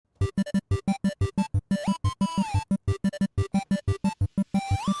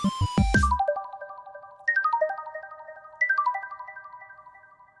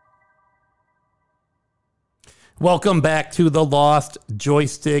Welcome back to the Lost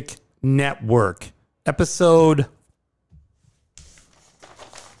Joystick Network. Episode...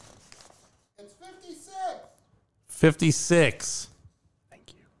 It's 56. 56.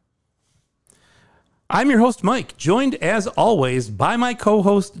 Thank you. I'm your host, Mike, joined as always by my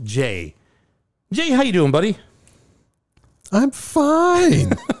co-host, Jay. Jay, how you doing, buddy? I'm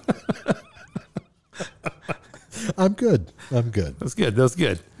fine. I'm good. That's good. That's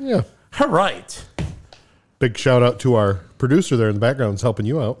good. Yeah. All right. Big shout out to our producer there in the background who's helping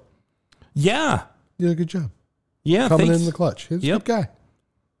you out. Yeah. You did a good job. Yeah, Coming thanks. in the clutch. He's Yep. a good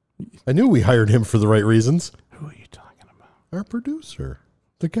guy. I knew we hired him for the right reasons. Who are you talking about? Our producer.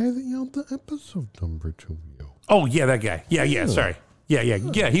 The guy that yelled the episode number to you. Oh, yeah, that guy. Yeah, sorry. Yeah,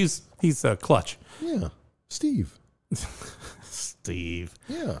 he's clutch. Yeah. Steve. Steve.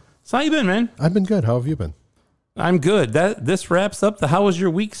 Yeah. So how you been, man? I've been good. How have you been? I'm good. This wraps up the How Was Your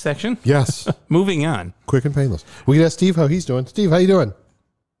Week section. Yes. Moving on. Quick and painless. We can ask Steve how he's doing. Steve, how you doing?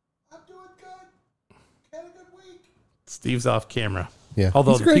 I'm doing good. Had a good week. Steve's off camera. Yeah.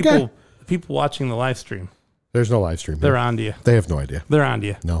 Although He's a the great people, guy. the people watching the live stream, There's no live stream. they're on to you. They have no idea. They're on to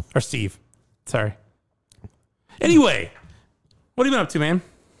you. No. Or Steve. Sorry. Anyway, what have you been up to, man?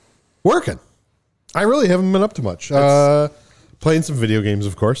 Working. I really haven't been up to much. Playing some video games,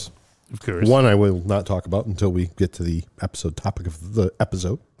 of course. Of course. One I will not talk about until we get to the episode topic of the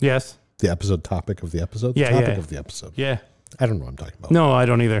episode. Yes. The episode topic of the episode. Yeah, the topic yeah. of the episode. Yeah. I don't know what I'm talking about. No, I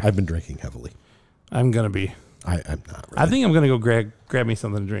don't either. I've been drinking heavily. I'm going to be. I'm not really. I think I'm going to go grab me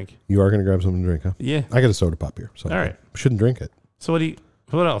something to drink. You are going to grab something to drink, huh? Yeah. I got a soda pop here. So All right. Shouldn't drink it. So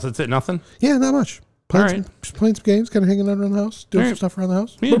what else? That's it? Nothing? Yeah, not much. All Playing, just playing some games, kind of hanging out around the house, doing All some right. stuff around the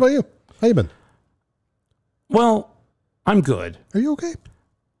house. Yeah. What about you? How you been? Well, I'm good. Are you okay?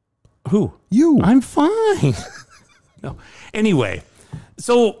 Who? You. I'm fine. No. Anyway,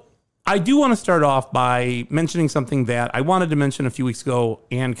 so I do want to start off by mentioning something that I wanted to mention a few weeks ago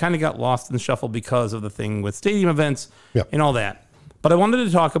and kind of got lost in the shuffle because of the thing with stadium events Yeah. and all that. But I wanted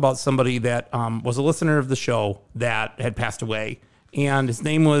to talk about somebody that was a listener of the show that had passed away. And his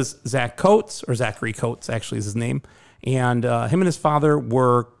name was Zach Coates, or Zachary Coates, actually is his name. And him and his father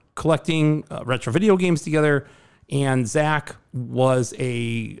were collecting retro video games together. And Zach was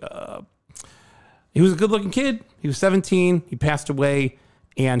he was a good-looking kid. He was 17. He passed away,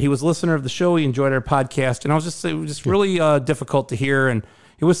 and he was a listener of the show. He enjoyed our podcast, and it was just really difficult to hear, and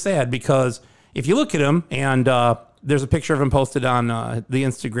it was sad because if you look at him, and there's a picture of him posted on the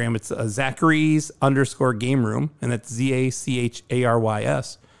Instagram. It's Zachary's_game room, and that's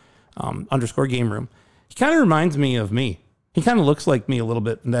ZACHARYS _game room. He kind of reminds me of me. He kind of looks like me a little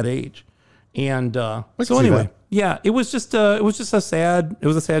bit in that age, and so anyway. Yeah, it was just a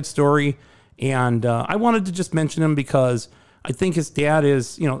sad story, and I wanted to just mention him because I think his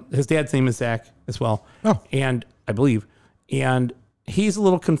dad's name is Zach as well. Oh. And I believe, and he's a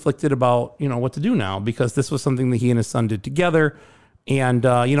little conflicted about what to do now because this was something that he and his son did together, and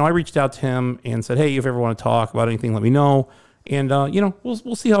I reached out to him and said, hey, if you ever want to talk about anything, let me know. And,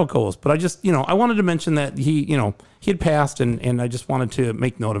 we'll see how it goes. But I just, I wanted to mention that he had passed and I just wanted to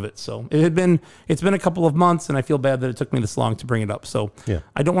make note of it. So it's been a couple of months and I feel bad that it took me this long to bring it up. So Yeah.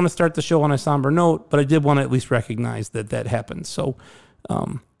 I don't want to start the show on a somber note, but I did want to at least recognize that happened. So,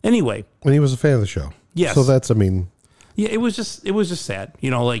 anyway. And he was a fan of the show. Yes. So that's, Yeah, it was just sad.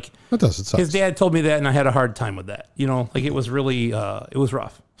 It sucks. his dad told me that and I had a hard time with that. It was really, it was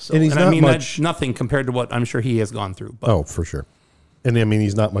rough. So, And he's not much- that's nothing compared to what I'm sure he has gone through. But Oh, for sure. And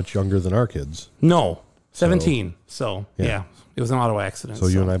he's not much younger than our kids. No, 17. So, Yeah. yeah, it was an auto accident. So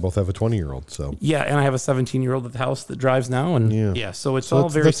you and I both have a 20-year-old. So Yeah, and I have a 17-year-old at the house that drives now. And Yeah. so it's So all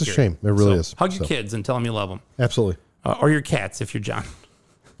that's- very that's a scary. shame. It really is. Hug your So- kids and tell them you love them. absolutely. Or your cats if you're John.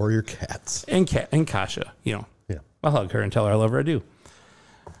 Or your cats. And Kasha, Yeah. I'll hug her and tell her I love her. I do.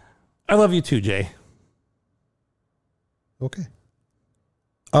 I love you too, Jay. Okay.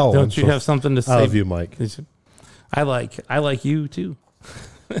 Oh, Don't you have something to say? I love you, Mike. I like you too.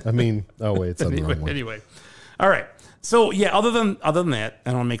 Oh wait, it's on the wrong one. Anyway, all right. So yeah, other than that, I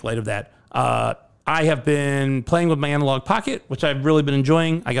don't want to make light of that. I have been playing with my analog pocket, which I've really been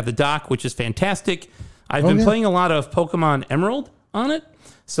enjoying. I got the dock, which is fantastic. I've been playing a lot of Pokemon Emerald on it,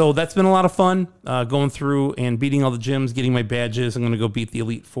 so that's been a lot of fun. Going through and beating all the gyms, getting my badges. I'm going to go beat the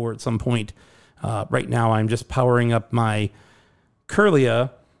Elite Four at some point. Right now, I'm just powering up my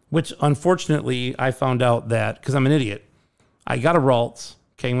Curlia, which unfortunately I found out that because I'm an idiot, I got a Ralts.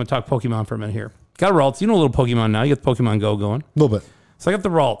 Okay, I'm going to talk Pokemon for a minute here. Got a Ralts. You know a little Pokemon now. You got the Pokemon Go going. A little bit. So I got the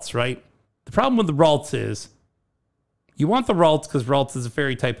Ralts, right? The problem with the Ralts is you want the Ralts because Ralts is a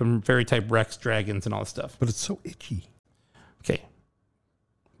fairy type and fairy type Rex, dragons, and all this stuff. But it's so itchy. Okay.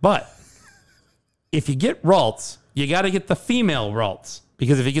 But if you get Ralts, you got to get the female Ralts.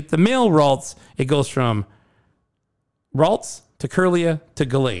 Because if you get the male Ralts, it goes from Ralts to Curlia to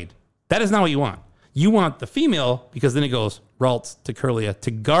Gallade. That is not what you want. You want the female because then it goes Ralts to Curlia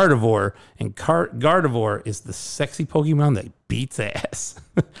to Gardevoir. And Gardevoir is the sexy Pokemon that beats ass.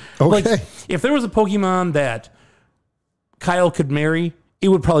 Okay. If there was a Pokemon that Kyle could marry, it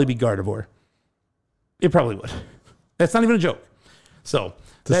would probably be Gardevoir. It probably would. That's not even a joke. So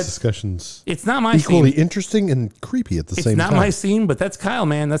this discussion's it's not my equally scene. Interesting and creepy at the same time. It's not my scene, but that's Kyle,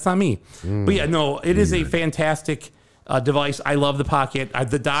 man. That's not me. But yeah, no, it is a fantastic device. I love the Pocket.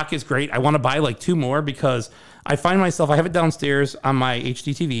 The dock is great. I want to buy like 2 more because I find myself, I have it downstairs on my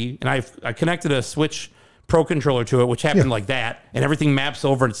HD TV, and I connected a Switch Pro controller to it, which happened like that, and everything maps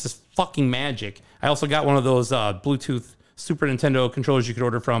over, and it's just fucking magic. I also got one of those Bluetooth Super Nintendo controllers you could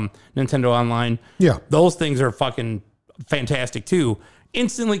order from Nintendo Online. Yeah. Those things are fucking fantastic too.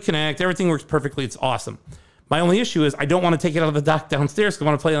 Instantly connect. Everything works perfectly. It's awesome. My only issue is I don't want to take it out of the dock downstairs because I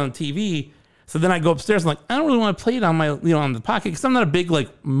want to play it on the TV. So then I go upstairs and like, I don't really want to play it on my, on the Pocket because I'm not a big like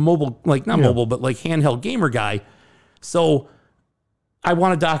mobile, like not mobile, but like handheld gamer guy. So I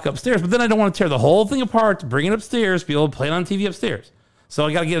want to dock upstairs, but then I don't want to tear the whole thing apart to bring it upstairs, be able to play it on TV upstairs. So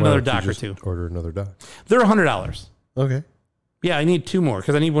I got to get another dock or 2. Order another dock. They're $100. Okay. Yeah, I need 2 more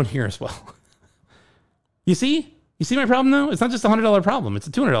because I need one here as well. You see? You see my problem now? It's not just a $100 problem. It's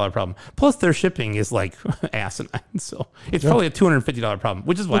a $200 problem. Plus their shipping is like asinine. So it's probably a $250 problem,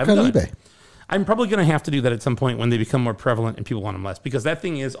 which is why I've done it. eBay. I'm probably going to have to do that at some point when they become more prevalent and people want them less because that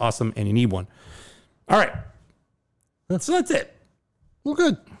thing is awesome and you need one. All right. So that's it. Well,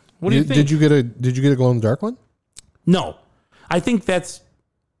 good. What do you think? Did you get a glow in the dark one? No. I think that's,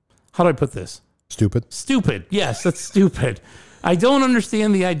 how do I put this? Stupid. Stupid. Yes, that's stupid. I don't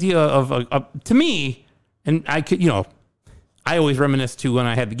understand the idea of to me, and I could, I always reminisce to when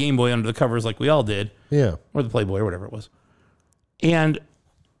I had the Game Boy under the covers like we all did. Yeah. Or the Playboy or whatever it was. And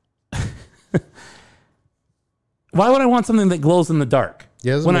why would I want something that glows in the dark?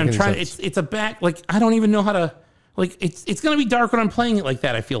 Yeah, when I'm trying, it's a back, like, I don't even know how to, like, it's going to be dark when I'm playing it like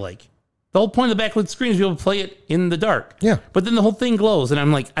that, I feel like. The whole point of the backlit screen is to be able to play it in the dark. Yeah. But then the whole thing glows, and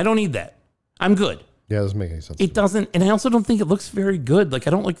I'm like, I don't need that. I'm good. Yeah, it doesn't make any sense. It doesn't, and I also don't think it looks very good. Like, I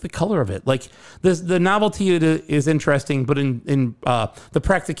don't like the color of it. Like, the novelty of it is interesting, but in the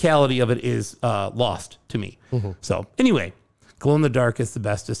practicality of it is lost to me. So, anyway, glow in the dark is the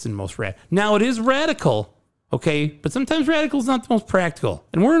bestest and most rad. Now, it is radical, okay? But sometimes radical is not the most practical.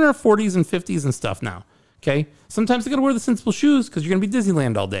 And we're in our 40s and 50s and stuff now, okay? Sometimes you got to wear the sensible shoes because you're going to be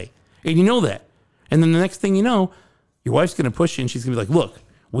Disneyland all day. And you know that. And then the next thing you know, your wife's going to push you and she's going to be like, look,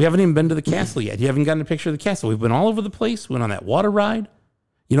 we haven't even been to the castle yet. You haven't gotten a picture of the castle. We've been all over the place. We went on that water ride.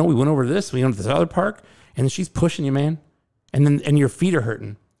 We went over to this. We went to this other park. And she's pushing you, man. And your feet are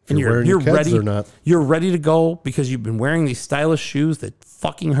hurting. And you're ready. Or not. You're ready to go because you've been wearing these stylish shoes that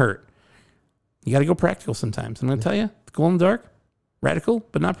fucking hurt. You got to go practical sometimes. I'm going to tell you, the glow in the dark, radical,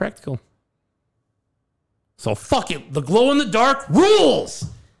 but not practical. So fuck it. The glow in the dark rules.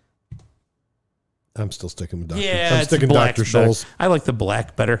 I'm still sticking with Dr. Yeah, I'm sticking Dr. Scholl's. I like the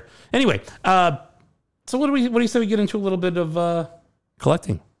black better. Anyway, so what do you say we get into a little bit of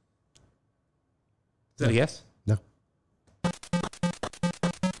collecting? Is that a yes? No.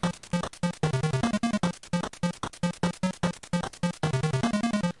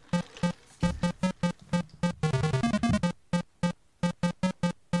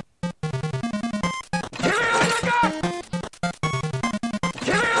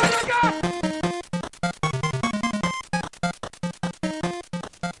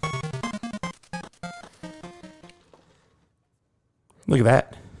 Look at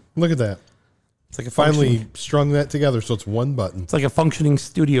that. Look at that. It's like a Finally strung that together so it's one button. It's like a functioning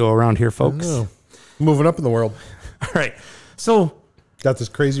studio around here, folks. Oh. Moving up in the world. All right. So Got this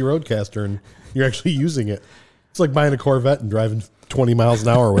crazy roadcaster and you're actually using it. It's like buying a Corvette and driving 20 miles an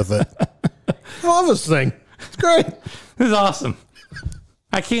hour with it. I love this thing. It's great. this is awesome.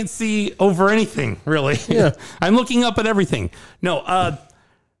 I can't see over anything, really. Yeah. I'm looking up at everything. No,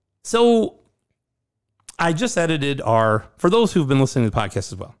 so I just edited for those who've been listening to the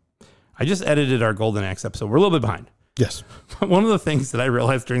podcast as well, I just edited our Golden Axe episode. We're a little bit behind. Yes. One of the things that I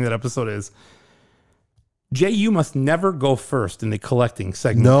realized during that episode is, Jay, you must never go first in the collecting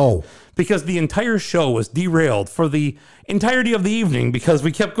segment. No. Because the entire show was derailed for the entirety of the evening because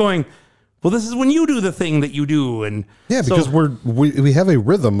we kept going, well, this is when you do the thing that you do. And yeah, because we have a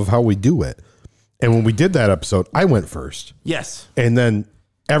rhythm of how we do it. And when we did that episode, I went first. Yes. And then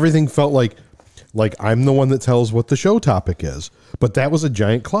everything felt like I'm the one that tells what the show topic is. But that was a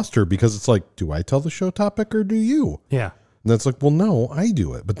giant cluster because it's like, do I tell the show topic or do you? Yeah. And that's like, well, no, I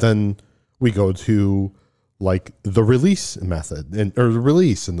do it. But then We go to like the release method or the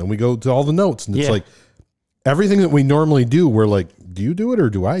release, and then we go to all the notes, and it's like everything that we normally do. We're like, do you do it or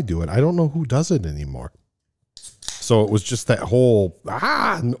do I do it? I don't know who does it anymore. So it was just that whole,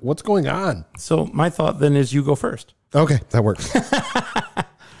 what's going on? So my thought then is you go first. Okay, that works.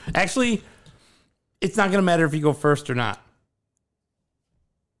 Actually, it's not going to matter if you go first or not.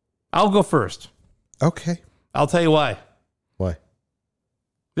 I'll go first. Okay. I'll tell you why. Why?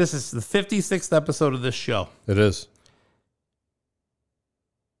 This is the 56th episode of this show. It is.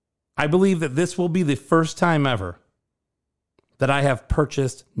 I believe that this will be the first time ever that I have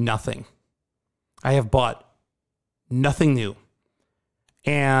purchased nothing. I have bought nothing new.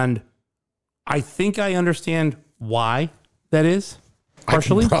 And I think I understand why that is,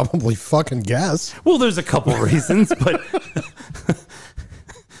 partially. I can probably fucking guess. Well, there's a couple reasons, but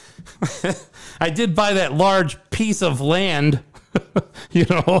I did buy that large piece of land, you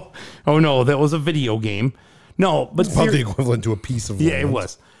know. Oh, no, that was a video game. No, but it's about the equivalent to a piece of land. Yeah, it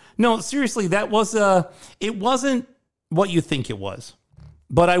was. No, seriously, that was it wasn't what you think it was.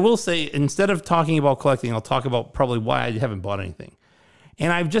 But I will say, instead of talking about collecting, I'll talk about probably why I haven't bought anything.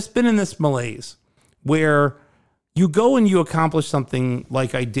 And I've just been in this malaise where you go and you accomplish something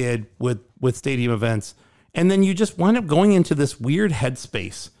like I did with stadium events, and then you just wind up going into this weird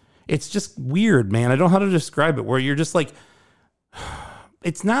headspace. It's just weird, man. I don't know how to describe it, where you're just like,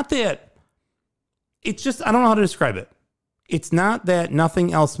 it's not that, it's just, I don't know how to describe it. It's not that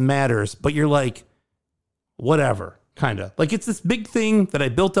nothing else matters, but you're like, whatever, kind of. Like, it's this big thing that I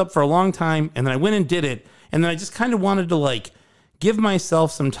built up for a long time, and then I went and did it, and then I just kind of wanted to, like, give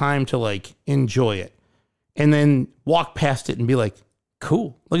myself some time to, like, enjoy it, and then walk past it and be like,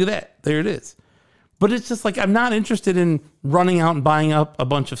 cool, look at that, there it is. But it's just like, I'm not interested in running out and buying up a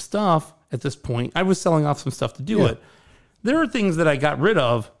bunch of stuff at this point. I was selling off some stuff to do it. There are things that I got rid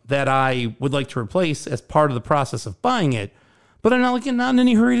of that I would like to replace as part of the process of buying it, but I'm not in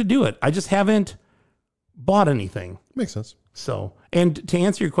any hurry to do it. I just haven't bought anything. Makes sense. So, and to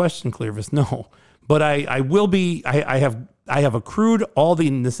answer your question, Clearvis, no. But I will be, I have accrued all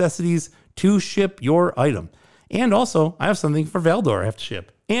the necessities to ship your item. And also, I have something for Valdor I have to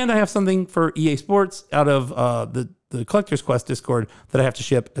ship. And I have something for EA Sports out of the Collector's Quest Discord that I have to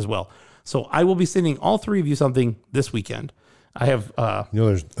ship as well. So I will be sending all three of you something this weekend. I have...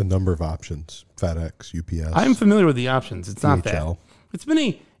 there's a number of options. FedEx, UPS. I'm familiar with the options. It's not DHL.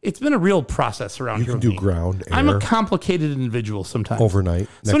 that. It's been a real process around here. You can do ground, air. I'm a complicated individual sometimes. Overnight,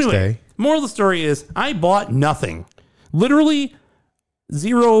 next day. Moral of the story is I bought nothing. Literally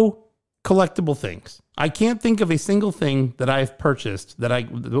zero collectible things. I can't think of a single thing that I've purchased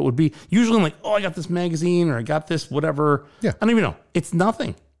that would be usually I'm like, oh, I got this magazine or I got this whatever. Yeah. I don't even know. It's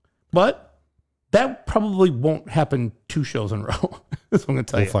nothing. But that probably won't happen 2 shows in a row. That's what I'm going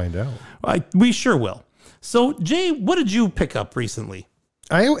to tell you. We'll find out. We sure will. So, Jay, what did you pick up recently?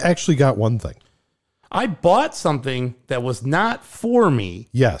 I actually got one thing. I bought something that was not for me.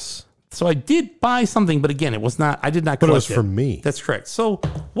 Yes. So I did buy something, but again, it was not, I did not collect it. But it was for me. That's correct. So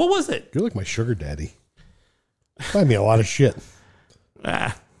what was it? You're like my sugar daddy. Buy me a lot of shit.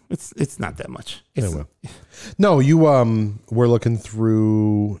 It's not that much. No, you were looking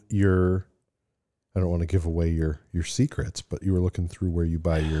through your, I don't want to give away your secrets, but you were looking through where you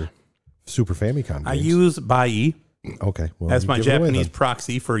buy your Super Famicom games. I use Bai Okay. Well, as my Japanese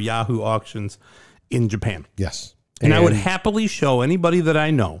proxy for Yahoo auctions in Japan. Yes. And I would happily show anybody that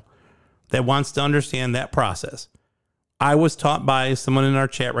I know that wants to understand that process. I was taught by someone in our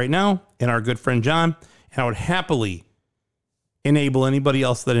chat right now and our good friend John, and I would happily enable anybody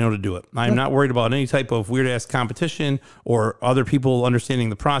else that I know to do it. I'm not worried about any type of weird ass competition or other people understanding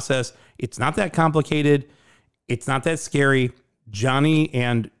the process. It's not that complicated. It's not that scary. Johnny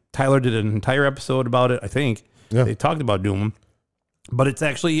and Tyler did an entire episode about it, I think. Yeah. They talked about doing them. But it's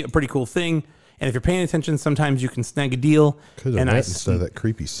actually a pretty cool thing. And if you're paying attention, sometimes you can snag a deal. Could have instead of that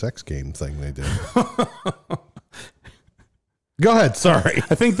creepy sex game thing they did. Go ahead. Sorry.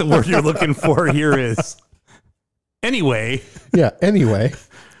 I think the word you're looking for here is anyway. Yeah. Anyway.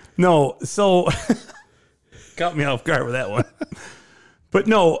 No. So got me off guard with that one. But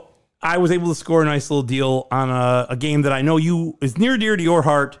no, I was able to score a nice little deal on a game that I know is near dear to your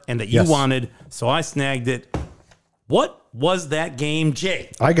heart and that you wanted. So I snagged it. What was that game, Jay?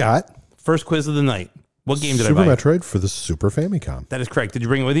 I got first quiz of the night. What game did I buy? buy? Super Metroid for the Super Famicom. That is correct. Did you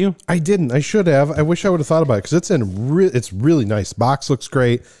bring it with you? I didn't. I should have. I wish I would have thought about it because it's really nice. Box looks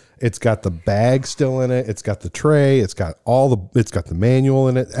great. It's got the bag still in it. It's got the tray. It's got the manual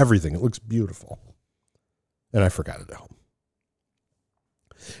in it. Everything. It looks beautiful. And I forgot it at home.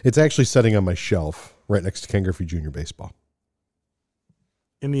 It's actually sitting on my shelf right next to Ken Griffey Jr. Baseball.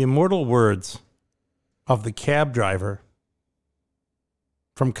 In the immortal words of the cab driver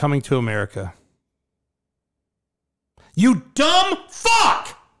from Coming to America, you dumb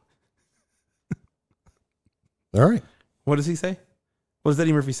fuck! All right. What does he say? What does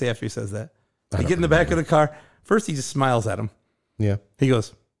Eddie Murphy say after he says that? I They don't get in the back of the car. First, he just smiles at him. Yeah. He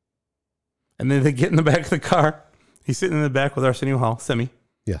goes, and then they get in the back of the car. He's sitting in the back with Arsenio Hall, Semi,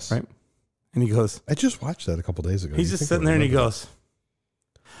 Yes. right? And he goes, I just watched that a couple days ago. he's You just think sitting I there and he remember goes,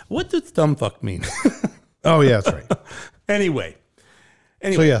 what does dumb fuck mean? that? Oh, yeah, that's right. Anyway,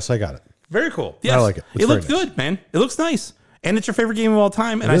 So, yes, I got it. very cool. Yes. I like it. It's It looks very nice. good, man. It looks nice. And it's your favorite game of all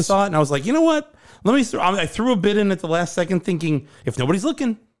time. And It I is. saw it and I was like, you know what? I threw a bid in at the last second thinking if nobody's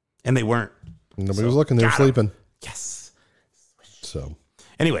looking, and they weren't. Nobody was looking. They were got 'em. sleeping. Yes. So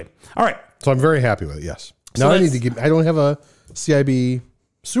Anyway, all right. I'm very happy with it, yes. So Now I need that's- to get, I don't have a CIB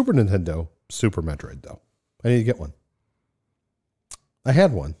Super Nintendo Super Metroid, though. I need to get one. I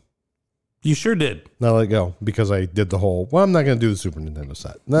had one. You sure did. Now I let it go because I did the whole, well, I'm not going to do the Super Nintendo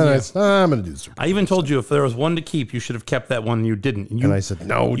set. Then I'm going to do the Super I even told you if there was one to keep, you should have kept that one. And you didn't. And I said,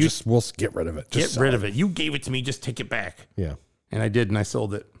 no, you- we'll get rid of it. Get rid of it. You gave it to me. Just take it back. Yeah. And I did, and I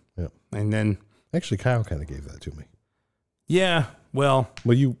sold it. Yeah. And then, Actually, Kyle kind of gave that to me. yeah, well,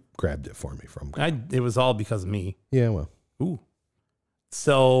 You grabbed it for me from. it was all because of me. Yeah, well, Ooh.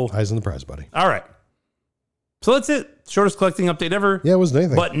 So, eyes on the prize, buddy. all right. So that's it. Shortest collecting update ever. Yeah, it wasn't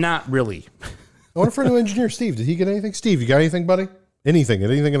anything. But not really. I wonder for a new engineer, Steve. Did he get anything? Steve, you got anything, buddy? Anything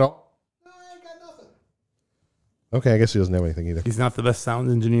at all? No, I ain't got nothing. Okay, I guess he doesn't have anything either. He's not the best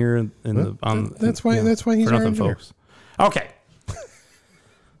sound engineer in the. That's why he's for our nothing, engineer. folks. Okay,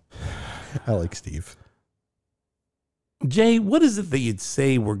 I like Steve. Jay, what is it that you'd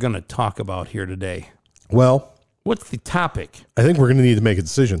say we're going to talk about here today? Well, What's the topic? I think we're going to need to make a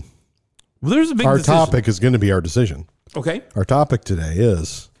decision. Well, there's a big Our decision. topic is going to be our decision. Okay. Our topic today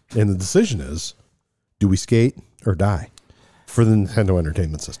is, and the decision is, do we skate or die for the Nintendo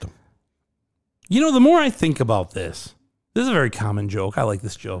Entertainment System? You know, the more I think about this is a very common joke. I like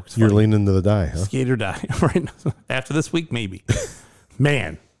this joke. It's You're funny. leaning to the die, huh? Skate or die. Right. After this week, maybe.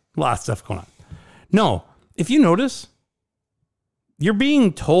 Man, a lot of stuff going on. No, if you notice, you're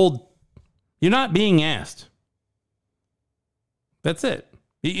being told, you're not being asked. That's it.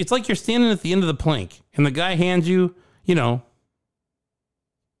 It's like you're standing at the end of the plank and the guy hands you, you know,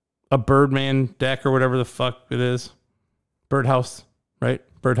 a Birdman deck or whatever the fuck it is. Birdhouse, right?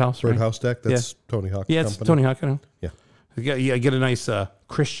 Birdhouse, right? Birdhouse deck. That's Tony Hawk. Yeah, it's Company. Tony Hawk. I know. Yeah. You get a nice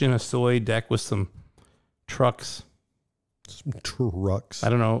Christian Asoy deck with some trucks. Some trucks. I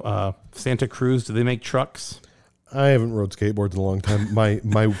don't know. Santa Cruz, do they make trucks? I haven't rode skateboards in a long time.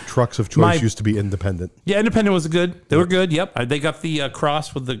 My trucks of choice used to be Independent. Yeah, Independent was good. They were good. Yep. They got the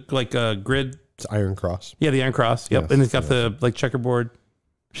cross with the grid. It's Iron Cross. Yeah, the Iron Cross. Yep. Yes, And it's got the checkerboard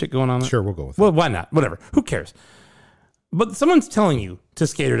shit going on. Sure, we'll go with Well, why not? Whatever. Who cares? But someone's telling you to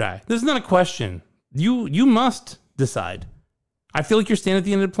skate or die. This is not a question. You must decide. I feel like you're standing at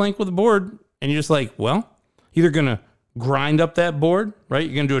the end of the plank with a board and you're just like, well, either going to grind up that board, right?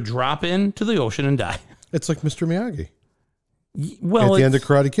 You're going to do a drop in to the ocean and die. It's like Mr. Miyagi. Well, At the end of it's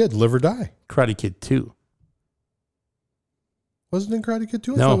Karate Kid, live or die. Karate Kid 2. Wasn't it in Karate Kid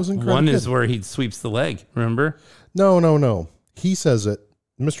 2? I thought No, it was in Karate one Kid. is where he sweeps the leg, remember? No. He says it.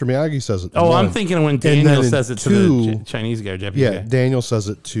 Mr. Miyagi says it. in Oh, one. I'm thinking of when then Daniel in says it to two- the Chinese guy or Japanese Yeah, guy. Daniel says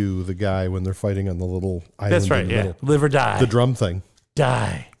it to the guy when they're fighting on the little island. That's right, in the yeah. middle. Live or die. The drum thing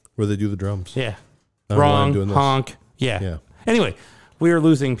Die. where they do the drums. Yeah. I don't know why I'm Wrong, doing this. honk. Yeah. Yeah. Anyway, we were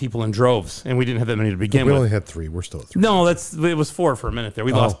losing people in droves, and we didn't have that many to begin We with. only had 3. We're still at 3. No, it was 4 for a minute there.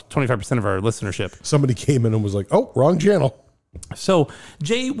 We lost 25% of our listenership. Somebody came in and was like, oh, wrong channel. So,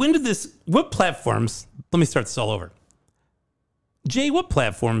 Jay, what platforms, let me start this all over. Jay, what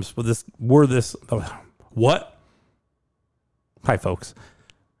platforms what? Hi, folks.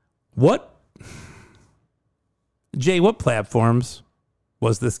 Jay, what platforms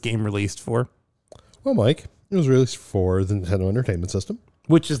was this game released for? Well, Mike, it was released for the Nintendo Entertainment System.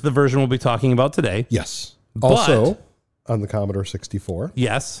 Which is the version we'll be talking about today. Yes. But- Also, on the Commodore 64,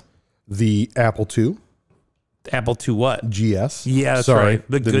 Yes. the Apple II Apple II what? GS. Yeah, that's Sorry, right.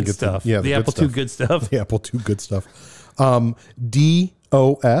 The didn't good get stuff. the The Apple II good stuff. The Apple II good stuff.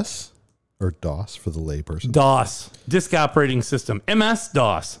 DOS, or DOS for the layperson. DOS, disk operating system.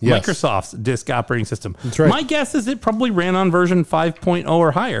 MS-DOS, Yes. Microsoft's disk operating system. That's right. My guess is it probably ran on version 5.0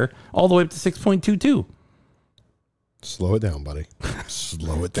 or higher, all the way up to 6.22. Slow it down, buddy.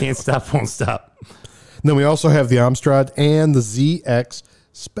 Slow it down. Can't stop, won't stop. And then we also have the Amstrad and the ZX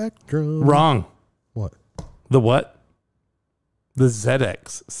Spectrum. Wrong. What? The what? The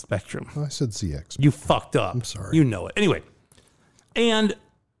ZX Spectrum. Oh, I said ZX. You fucked up. I'm sorry. You know it. Anyway, and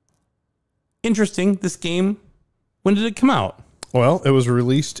interesting, this game, when did it come out? Well, it was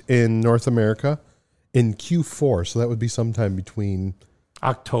released in North America in Q4, so that would be sometime between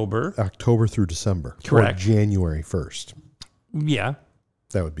October through December. Correct. Or January 1st. Yeah.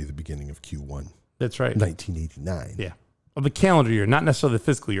 That would be the beginning of Q1. That's right. 1989. Yeah. Of the calendar year, not necessarily the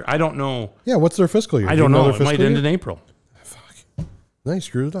fiscal year. I don't know. Yeah, what's their fiscal year? I don't know. It might end in April. Fuck. No, you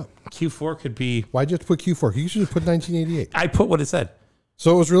screwed it up. Q4 could be. Why'd you have to put Q4? You should have put 1988. I put what it said.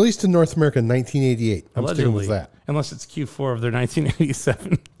 So it was released in North America in 1988. I'm sticking with that. Unless it's Q4 of their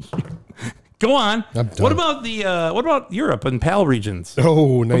 1987. Go on. I'm done. What about Europe and PAL regions?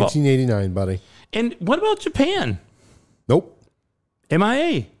 Oh, 1989, buddy. And what about Japan? Nope.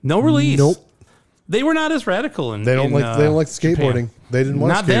 MIA. No release. Nope. They were not as radical in They don't like skateboarding. Japan. They didn't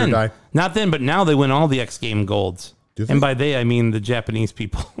want to die. Not then, but now they win all the X Game golds. Do they? And by they, I mean the Japanese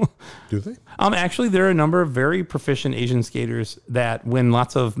people. Do they? Actually, there are a number of very proficient Asian skaters that win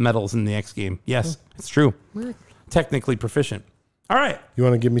lots of medals in the X Game. Yes, it's true. Technically proficient. All right. You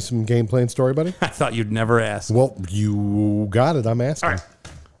want to give me some gameplay and story, buddy? I thought you'd never ask. Well, you got it. I'm asking. All right.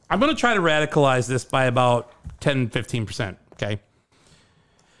 I'm going to try to radicalize this by about 10, 15%. Okay.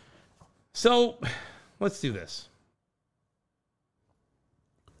 So let's do this.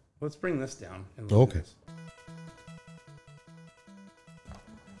 Let's bring this down. And look at this.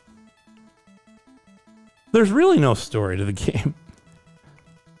 There's really no story to the game.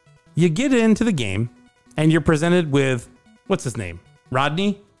 You get into the game and you're presented with, what's his name?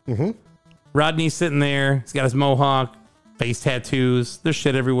 Rodney? Mm-hmm. Rodney's sitting there. He's got his mohawk, face tattoos. There's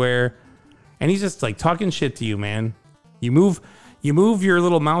shit everywhere. And he's just like talking shit to you, man. You move your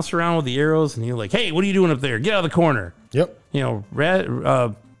little mouse around with the arrows and you're like, hey, what are you doing up there? Get out of the corner. Yep. You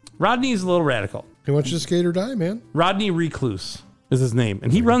know, Rodney's a little radical. He wants you to skate or die, man. Rodney Recluse is his name.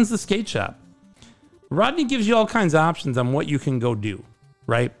 And he runs the skate shop. Rodney gives you all kinds of options on what you can go do,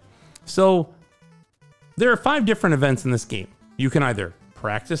 right? So there are 5 different events in this game. You can either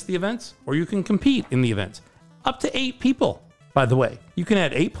practice the events or you can compete in the events. Up to 8 people, by the way. You can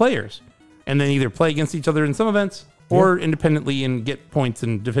add 8 players and then either play against each other in some events or independently and get points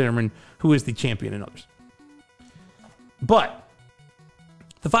and determine who is the champion in others. But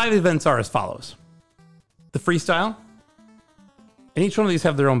the 5 events are as follows. The freestyle. And each one of these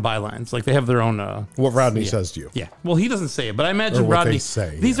have their own bylines. Like they have their own... what Rodney says to you. Yeah. Well, he doesn't say it, but I imagine Or what Rodney... they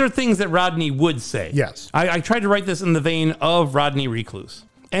say, these are things that Rodney would say. Yes. I tried to write this in the vein of Rodney Recluse.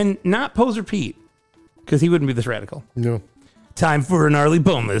 And not Poser Pete, because he wouldn't be this radical. No. Time for a gnarly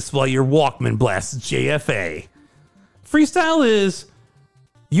bonus while your Walkman blasts JFA. Freestyle is...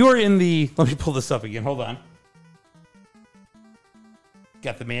 You're in the... Let me pull this up again. Hold on.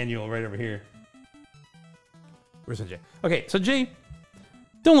 Got the manual right over here. Where's Jay? Okay, so Jay...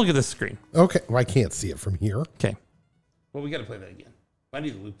 Don't look at this screen. Okay. Well, I can't see it from here. Okay. Well, we got to play that again. I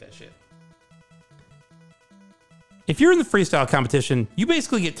need to loop that shit. If you're in the freestyle competition, you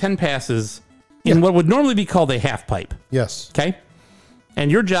basically get 10 passes in what would normally be called a half pipe. Yes. Okay? And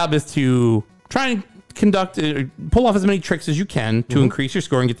your job is to try and pull off as many tricks as you can to increase your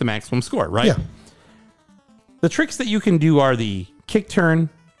score and get the maximum score, right? Yeah. The tricks that you can do are the kick turn,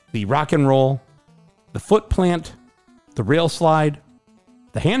 the rock and roll, the foot plant, the rail slide,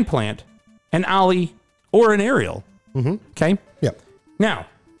 the hand plant, an ollie, or an aerial. Okay? Yep. Now,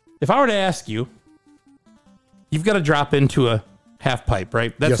 if I were to ask you, you've got to drop into a half pipe,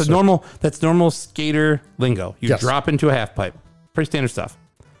 right? That's Yes, sir. that's normal skater lingo. You Yes. drop into a half pipe. Pretty standard stuff.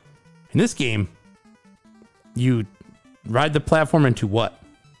 In this game, you ride the platform into what?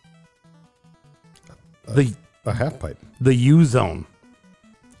 A half pipe. The U zone.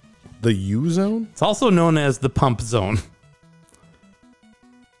 The U zone? It's also known as the pump zone.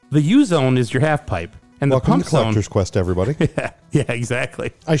 The U zone is your half pipe, and Welcome the pump to Collector's zone. Quest, everybody. Yeah,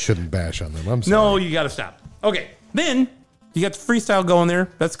 exactly. I shouldn't bash on them. I'm sorry. No, you got to stop. Okay, then you got the freestyle going there.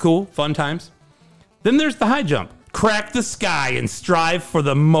 That's cool, fun times. Then there's the high jump. Crack the sky and strive for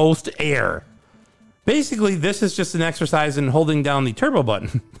the most air. Basically, this is just an exercise in holding down the turbo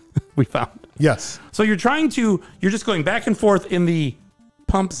button. We found. Yes. So you're just going back and forth in the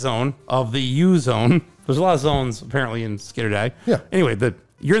pump zone of the U zone. There's a lot of zones apparently in Skater Die. Yeah. Anyway,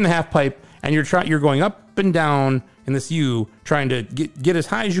 you're in the half pipe and you're going up and down in this U, trying to get as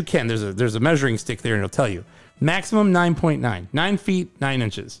high as you can. There's a measuring stick there and it'll tell you. Maximum 9.9. 9 feet, 9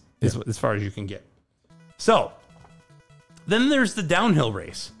 inches is as far as you can get. So then there's the downhill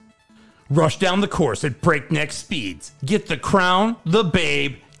race. Rush down the course at breakneck speeds. Get the crown, the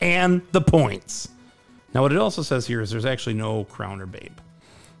babe, and the points. Now, what it also says here is there's actually no crown or babe.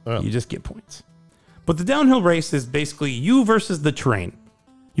 You just get points. But the downhill race is basically you versus the terrain.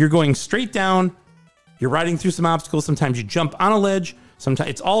 You're going straight down. You're riding through some obstacles. Sometimes you jump on a ledge.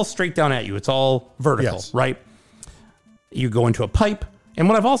 Sometimes it's all straight down at you. It's all vertical, Yes. right? You go into a pipe. And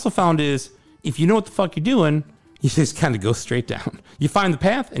what I've also found is if you know what the fuck you're doing, you just kind of go straight down. You find the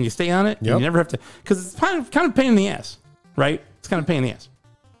path and you stay on it. And Yep. you never have to, because it's kind of pain in the ass, right? It's kind of pain in the ass.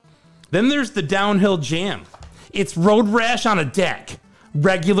 Then there's the downhill jam. It's road rash on a deck,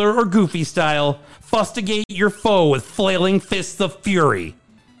 regular or goofy style. Fustigate your foe with flailing fists of fury.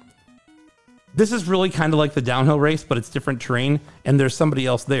 This is really kind of like the downhill race, but it's different terrain, and there's somebody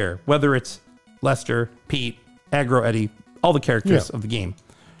else there. Whether it's Lester, Pete, Aggro Eddie, all the characters of the game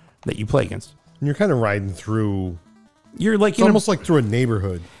that you play against. And you're kind of riding through. You're like It's almost like through a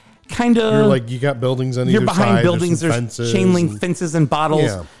neighborhood. kind of. You're like, you got buildings on either side. You're behind buildings. There's There's fences chain link and- fences and bottles,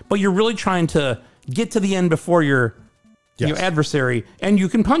 Yeah. but you're really trying to get to the end before your Yes. adversary, and you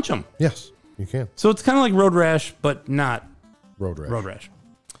can punch them. Yes, you can. So it's kind of like Road Rash, but not Road rash. Road Rash.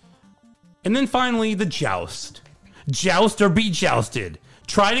 And then finally, the joust. Joust or be jousted.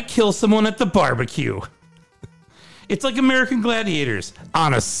 Try to kill someone at the barbecue. It's like American Gladiators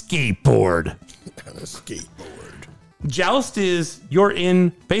on a skateboard. On a skateboard. Joust is you're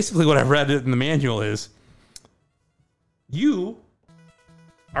in, basically what I've read in the manual is you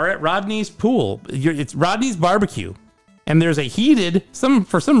are at Rodney's pool. It's Rodney's barbecue. And there's a heated,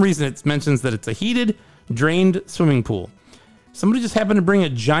 for some reason it mentions that it's a heated, drained swimming pool. Somebody just happened to bring a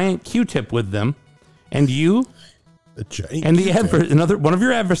giant Q-tip with them, and you A giant. and the one of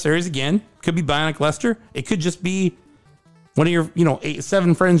your adversaries, again, could be Bionic Lester. It could just be one of your,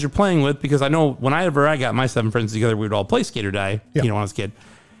 7 friends you're playing with, because I know whenever I got my 7 friends together, we would all play Skate or Die, Yeah. when I was a kid.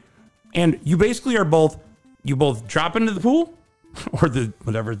 And you basically are both drop into the pool, or the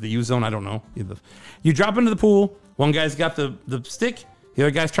U zone, I don't know. You drop into the pool, one guy's got the stick, the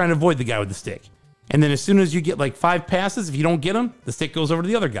other guy's trying to avoid the guy with the stick. And then as soon as you get like 5 passes, if you don't get him, the stick goes over to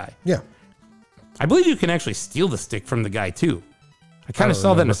the other guy. Yeah. I believe you can actually steal the stick from the guy too. I kind of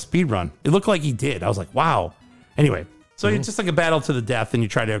saw that in a speed run. It looked like he did. I was like, wow. Anyway, so it's just like a battle to the death, and you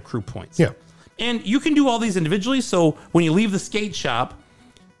try to accrue points. Yeah. And you can do all these individually. So when you leave the skate shop,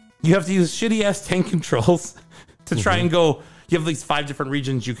 you have to use shitty ass tank controls to try and go. You have these 5 different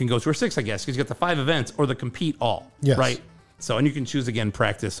regions you can go to, or 6, I guess, because you got the 5 events or the compete all. Yes. Right. So, and you can choose again,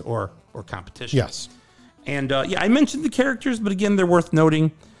 practice or competition. Yes. And I mentioned the characters, but again, they're worth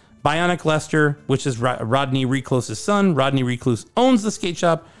noting. Bionic Lester, which is Rodney Recluse's son. Rodney Recluse owns the skate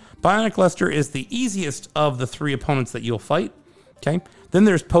shop. Bionic Lester is the easiest of the 3 opponents that you'll fight. Okay. Then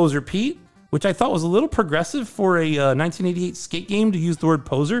there's Poser Pete, which I thought was a little progressive for a 1988 skate game to use the word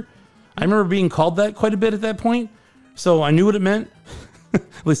poser. I remember being called that quite a bit at that point. So I knew what it meant. At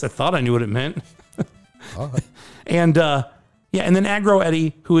least I thought I knew what it meant. And and then Aggro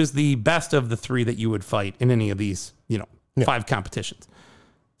Eddie, who is the best of the 3 that you would fight in any of these, 5 competitions.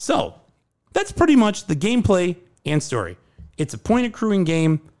 So that's pretty much the gameplay and story. It's a point accruing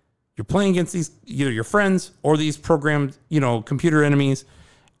game. You're playing against these, either your friends or these programmed, computer enemies.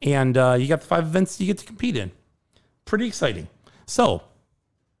 And you got the 5 events you get to compete in. Pretty exciting. So,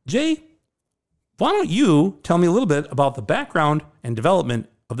 Jay, why don't you tell me a little bit about the background and development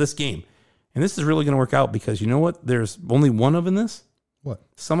of this game? And this is really going to work out because you know what? There's only one of in this. What?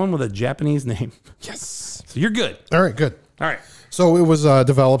 Someone with a Japanese name. Yes. So you're good. All right, good. All right. So it was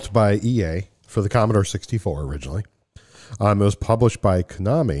developed by EA for the Commodore 64 originally. It was published by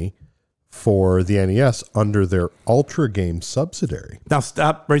Konami for the NES under their Ultra Game subsidiary. Now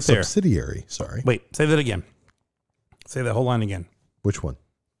stop right there. Subsidiary, sorry. Wait, say that again. Say that whole line again. Which one?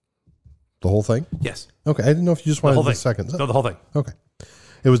 The whole thing? Yes. Okay, I didn't know if you just The wanted whole the thing. seconds. No, the whole thing. Okay.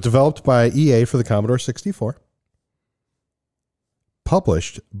 It was developed by EA for the Commodore 64.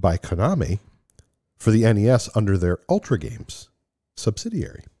 Published by Konami for the NES under their Ultra Games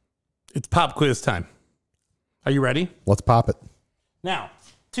subsidiary. It's pop quiz time. Are you ready? Let's pop it. Now,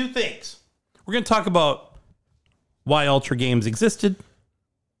 2 things. We're going to talk about why Ultra Games existed,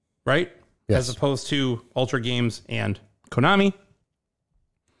 right? Yes. As opposed to Ultra Games and Konami.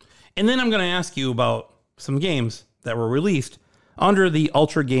 And then I'm going to ask you about some games that were released under the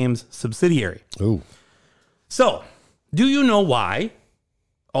Ultra Games subsidiary. Ooh. So, do you know why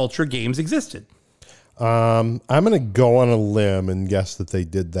Ultra Games existed? I'm going to go on a limb and guess that they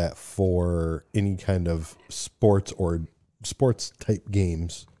did that for any kind of sports or sports type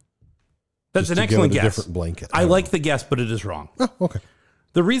games. That's Just an to go excellent with a guess. different blanket. I like the guess, but it is wrong. Oh, okay.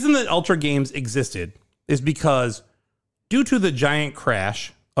 The reason that Ultra Games existed is because due to the giant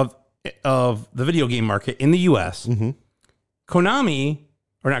crash of the video game market in the US,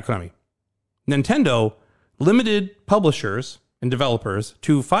 Nintendo limited publishers and developers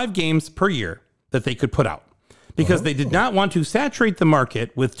to 5 games per year that they could put out because they did not want to saturate the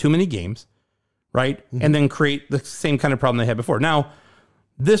market with too many games, right? And then create the same kind of problem they had before. Now,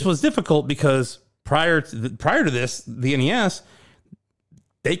 this was difficult because prior to this, the NES,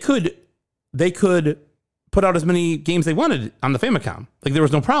 they could put out as many games they wanted on the Famicom. Like there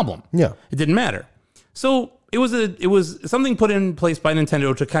was no problem. Yeah. It didn't matter. So it was something put in place by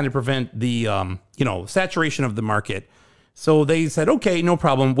Nintendo to kind of prevent the saturation of the market. So they said, okay, no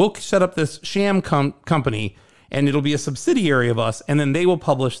problem. We'll set up this sham company and it'll be a subsidiary of us, and then they will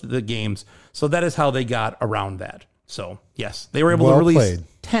publish the games. So that is how they got around that. So yes, they were able to release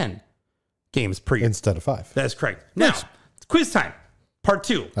 10 games per year instead of 5. That is correct. Now, it's quiz time, part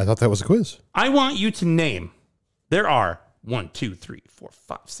 2. I thought that was a quiz. I want you to name. There are 1, 2, 3, 4,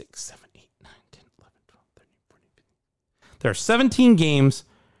 5, 6, 7, 8, 9, 10, 11, 12, 13, 14, 15. There are 17 games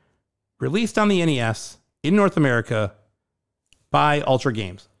released on the NES in North America by Ultra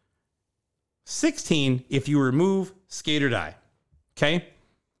Games. 16 if you remove Skate or Die. Okay?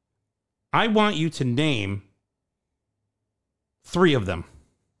 I want you to name 3 of them.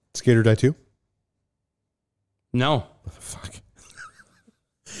 Skate or Die 2? No. Fuck.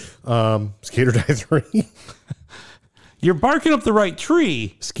 Skate or Die 3? You're barking up the right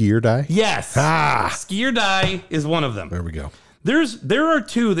tree. Ski or Die? Yes. Ski or Die is one of them. There we go. There are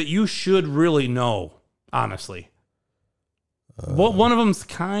 2 that you should really know, honestly. One of them's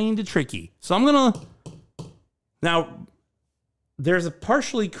kind of tricky. So I'm going to... Now, there's a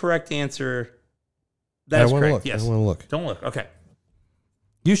partially correct answer. That's correct. Look. Yes. I want to look. Don't look. Okay.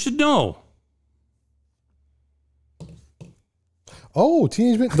 You should know. Oh,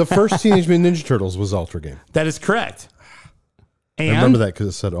 the first Teenage Mutant Ninja Turtles was Ultra game. That is correct. And I remember that because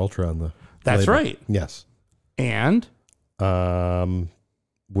it said Ultra on the That's label. right. Yes. And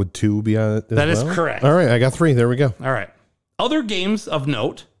would 2 be on it as that is well? correct. All right, I got 3. There we go. All right. Other games of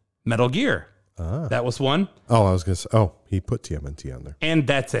note, Metal Gear. That was one. Oh, I was going to say, he put TMNT on there. And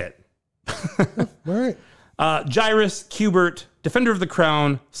that's it. All right. Gyrus, Qbert, Defender of the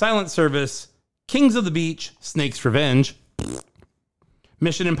Crown, Silent Service, Kings of the Beach, Snake's Revenge,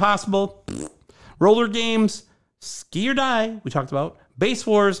 Mission Impossible, Roller Games, Ski or Die, we talked about, Base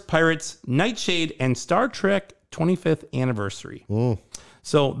Wars, Pirates, Nightshade, and Star Trek 25th Anniversary.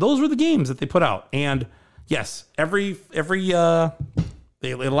 So those were the games that they put out. And yes, every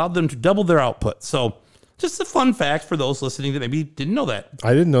they allowed them to double their output. So just a fun fact for those listening that maybe didn't know that.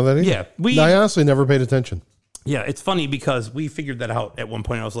 I didn't know that either. Yeah, I honestly never paid attention. Yeah, it's funny because we figured that out at one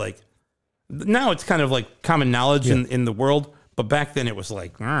point. I was like, now it's kind of like common knowledge in the world, but back then it was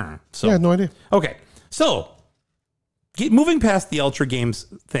like, so Yeah, no idea. okay. So moving past the Ultra Games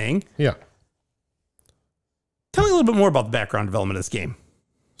thing, Yeah. tell me a little bit more about the background development of this game.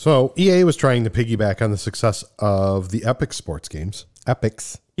 So EA was trying to piggyback on the success of the Epic sports games.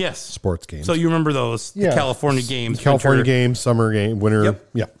 Epic's Yes. sports games. So you remember those the California games, California winter. games, summer game, winter. Yep.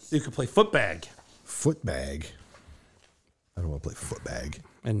 Yeah. So you could play footbag Footbag. I don't want to play footbag.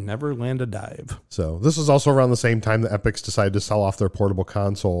 and never land a dive. So this is also around the same time that Epic's decided to sell off their portable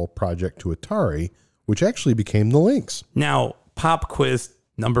console project to Atari, which actually became the Lynx. Now, pop quiz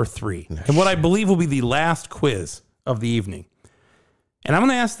number 3, and what I believe will be the last quiz of the evening. And I'm going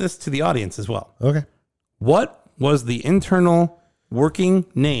to ask this to the audience as well. Okay. What was the internal working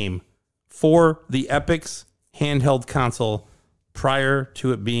name for the Epic's handheld console prior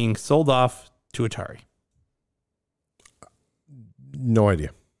to it being sold off to Atari? No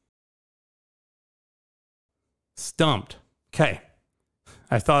idea. Stumped. Okay.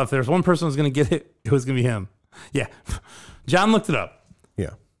 I thought if there's one person who was going to get it, it was going to be him. Yeah. John looked it up.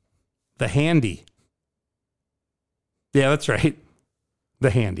 Yeah. The Handy. Yeah, that's right. The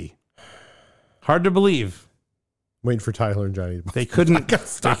Handy. Hard to believe. Waiting for Tyler and Johnny. They couldn't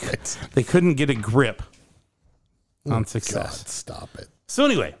Stop it. They couldn't get a grip on success. God, stop it. So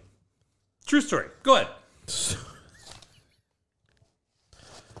anyway, true story. Go ahead.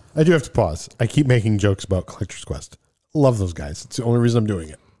 I do have to pause. I keep making jokes about Collector's Quest. Love those guys. It's the only reason I'm doing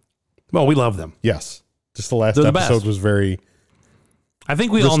it. Well, we love them. Yes. Just the last They're the episode best. was very... I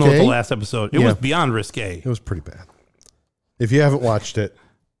think we all know what the Risque? last episode. It Yeah. was beyond risque. It was pretty bad. If you haven't watched it,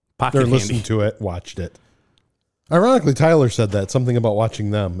 Pocket or Handy. listened to it, watched it. Ironically, Tyler said that. Something about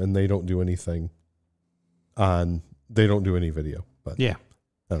watching them, and they don't do anything on... They don't do any video. But Yeah.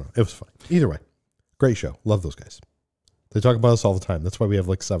 I don't know. It was fine. Either way. Great show. Love those guys. They talk about us all the time. That's why we have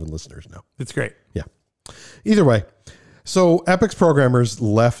like 7 listeners now. It's great. Yeah. Either way. So Epic's programmers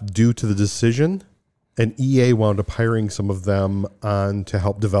left due to the decision, and EA wound up hiring some of them on to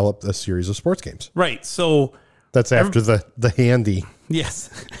help develop a series of sports games. Right. So, That's after the Handy. yes.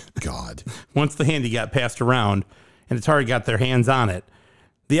 God. Once the Handy got passed around and Atari got their hands on it,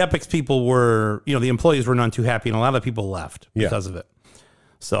 the Epic's people were, the employees were none too happy, and a lot of people left because of it.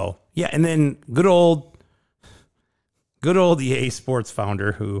 So, yeah. And then good old good old EA Sports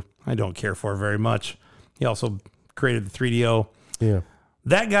founder, who I don't care for very much. He also created the 3DO. Yeah.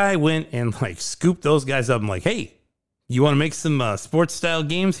 That guy went and like scooped those guys up and like, hey, you want to make some sports style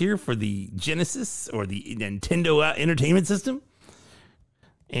games here for the Genesis or the Nintendo Entertainment System?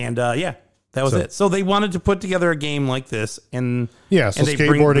 And yeah, that was it. So they wanted to put together a game like this. And yeah, so and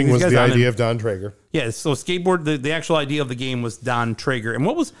skateboarding was the idea of Don Traeger. Yeah, so the actual idea of the game was Don Traeger. And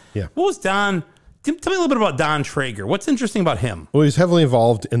what was Don? Tell me a little bit about Don Traeger. What's interesting about him? Well, he's heavily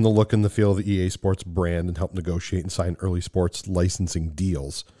involved in the look and the feel of the EA Sports brand and helped negotiate and sign early sports licensing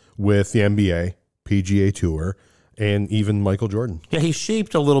deals with the NBA, PGA Tour, and even Michael Jordan. Yeah, he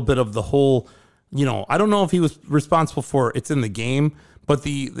shaped a little bit of the whole, I don't know if he was responsible for it's in the game, but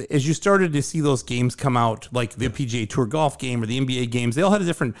as you started to see those games come out, like the PGA Tour golf game or the NBA games, they all had they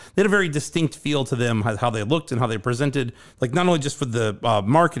had a very distinct feel to them, how they looked and how they presented, like not only just for the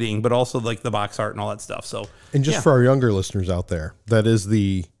marketing, but also like the box art and all that stuff. So, and just for our younger listeners out there, that is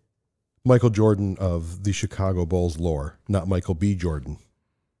the Michael Jordan of the Chicago Bulls lore, not Michael B. Jordan.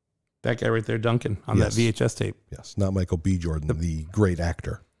 That guy right there, Duncan, on that VHS tape. Yes, not Michael B. Jordan, the great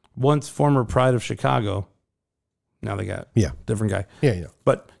actor. Once former pride of Chicago. Now they got different guy. Yeah.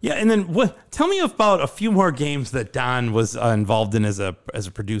 But yeah, and then tell me about a few more games that Don was involved in as a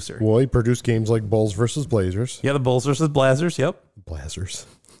producer. Well, he produced games like Bulls versus Blazers. Yeah, the Bulls versus Blazers. Yep. Blazers.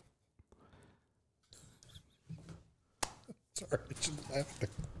 Sorry, I shouldn't laugh.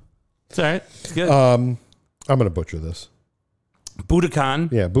 It's all right. It's good. I'm going to butcher this.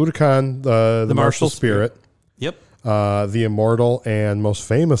 Budokan. Yeah, Budokan, the martial spirit. Yep. The immortal, and most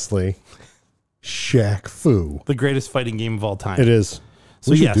famously, Shaq Fu. The greatest fighting game of all time. It is.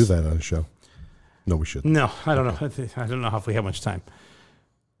 So we should do that on a show. No, we shouldn't. No, I don't know. I don't know if we have much time.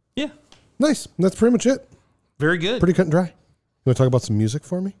 Yeah. Nice. That's pretty much it. Very good. Pretty cut and dry. You want to talk about some music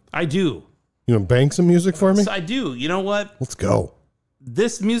for me? I do. You want to bang some music for me? I do. You know what? Let's go.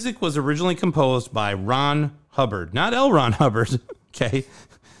 This music was originally composed by Ron Hubbard, not L. Ron Hubbard. Okay.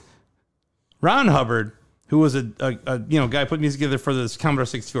 Ron Hubbard, who was a guy put music together for this Commodore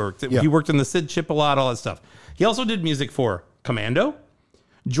 64. He worked in the SID chip a lot, all that stuff. He also did music for Commando,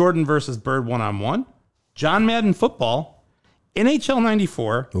 Jordan versus Bird 1-on-1, John Madden Football, NHL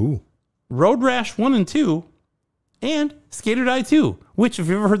 94, Road Rash 1 and 2, and Skater Die 2, which, if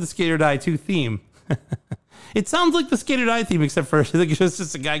you've ever heard the Skater Die 2 theme, it sounds like the Skater Die theme, except for it's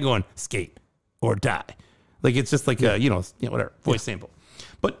just a guy going, skate or die. Like, it's just like a, whatever, voice sample.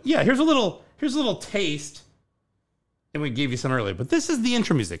 But yeah, here's a little taste. And we gave you some earlier, but this is the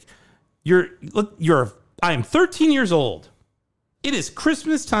intro music. I am 13 years old. It is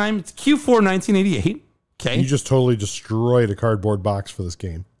Christmas time. It's Q4 1988. Okay. You just totally destroyed a cardboard box for this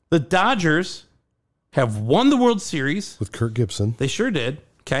game. The Dodgers have won the World Series. With Kirk Gibson. They sure did.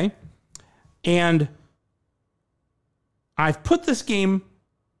 Okay. And I've put this game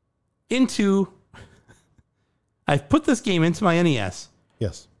into my NES.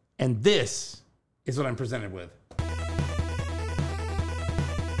 Yes. And this is what I'm presented with.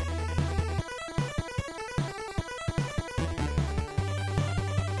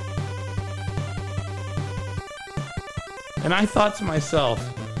 And I thought to myself,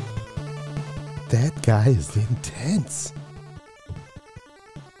 that guy is intense.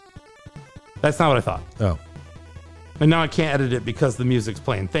 That's not what I thought. Oh. And now I can't edit it because the music's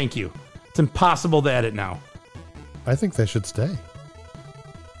playing. Thank you. It's impossible to edit now. I think that should stay.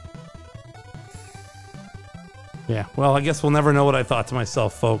 Yeah, well, I guess we'll never know what I thought to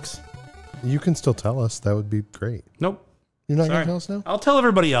myself, folks. You can still tell us. That would be great. Nope. You're not going to tell us now? I'll tell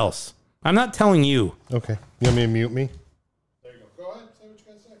everybody else. I'm not telling you. Okay. You want me to mute me? There you go. Go ahead. Say what you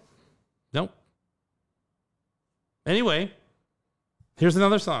got to say. Nope. Anyway, here's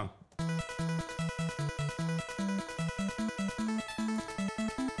another song.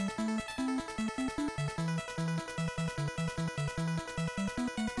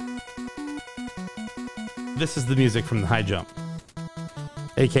 This is the music from the High Jump,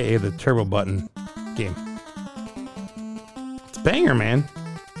 aka the Turbo Button game. It's a banger, man.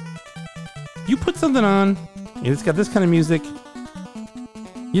 You put something on, and it's got this kind of music,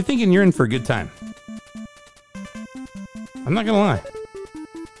 you're thinking you're in for a good time. I'm not gonna lie.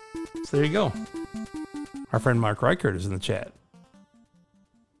 So there you go. Our friend Mark Reichert is in the chat.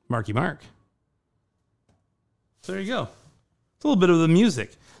 Marky Mark. So there you go. It's a little bit of the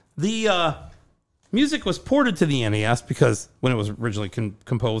music. The music was ported to the NES because when it was originally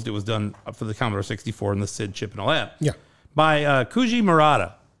composed, it was done for the Commodore 64 and the SID chip and all that. Yeah. By Koji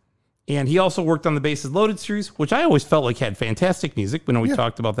Murata. And he also worked on the Bases Loaded series, which I always felt like had fantastic music. We know we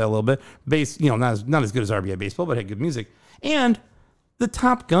talked about that a little bit. Bass, not as good as RBI Baseball, but had good music. And the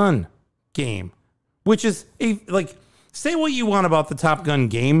Top Gun game, which is say what you want about the Top Gun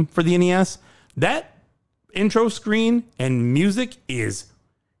game for the NES. That intro screen and music is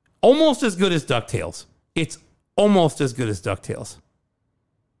almost as good as DuckTales. It's almost as good as DuckTales.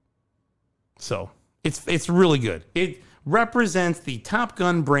 So it's really good. It represents the Top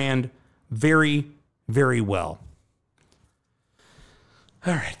Gun brand very, very well.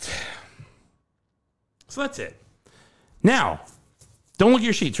 All right. So that's it. Now, don't look at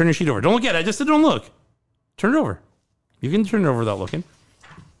your sheet. Turn your sheet over. Don't look at it. I just said don't look. Turn it over. You can turn it over without looking.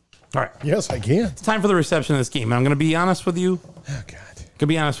 All right. Yes, I can. It's time for the reception of this game. I'm going to be honest with you. Oh, God. To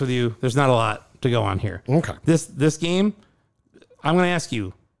be honest with you, there's not a lot to go on here. Okay. This game, I'm going to ask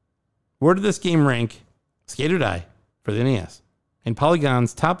you, where did this game rank, Skate or Die, for the NES, in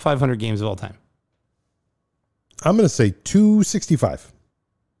Polygon's top 500 games of all time? I'm going to say 265.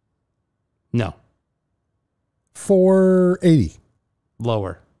 No. 480.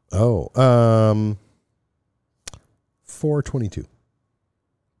 Lower. Oh, 422.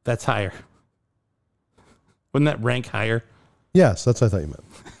 That's higher. Wouldn't that rank higher? Yes, that's what I thought you meant.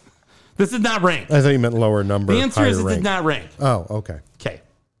 This did not rank. I thought you meant lower number. The answer is it rank. did not rank. Oh, okay. Okay.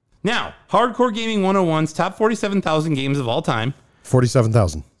 Now, Hardcore Gaming 101's top 47,000 games of all time.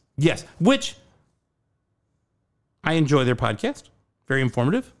 47,000. Yes, which I enjoy their podcast. Very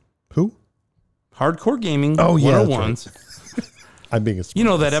informative. Who? Hardcore Gaming Oh, yeah, 101's. I'm being a You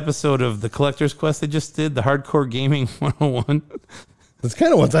know that episode of the Collector's Quest they just did, the Hardcore Gaming 101? That's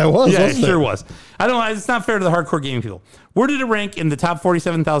kind of what that was, Yeah, it wasn't sure it? was. I don't know. It's not fair to the hardcore gaming people. Where did it rank in the top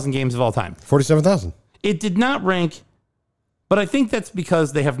 47,000 games of all time? 47,000. It did not rank, but I think that's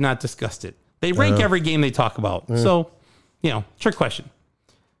because they have not discussed it. They rank every game they talk about. So, trick question.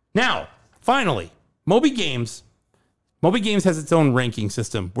 Now, finally, Moby Games. Moby Games has its own ranking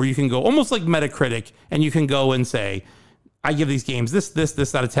system where you can go almost like Metacritic, and you can go and say, I give these games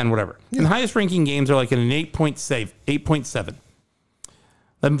this out of 10, whatever. And the highest ranking games are like an 8.7.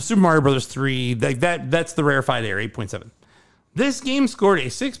 Super Mario Brothers 3, that's the rarefied air, 8.7. This game scored a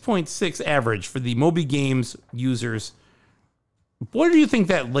 6.6 average for the Moby Games users. Where do you think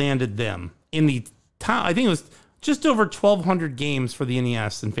that landed them in the top? I think it was just over 1,200 games for the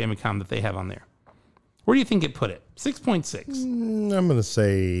NES and Famicom that they have on there. Where do you think it put it? 6.6. I'm going to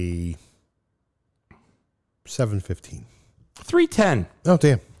say 715. 310. Oh,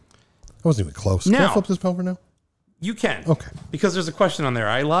 damn. I wasn't even close. Can I Now- flip this over now? You can. Okay. Because there's a question on there.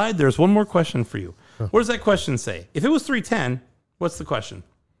 I lied. There's one more question for you. What does that question say? If it was 310, what's the question?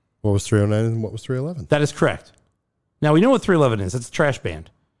 What was 309 and what was 311? That is correct. Now, we know what 311 is. It's a trash band.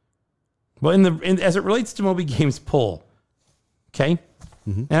 Well, as it relates to Moby Games poll, okay?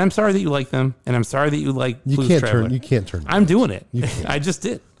 And I'm sorry that you like them, and I'm sorry that you like Blues Traveler. You can't turn. I'm doing it. You can't. I just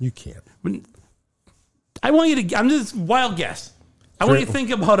did. You can't. I want you to, I'm just wild guess. I want you to think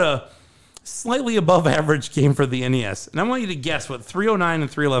about a slightly above average game for the NES. And I want you to guess what 309 and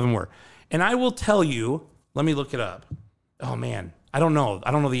 311 were. And I will tell you, let me look it up. Oh man, I don't know.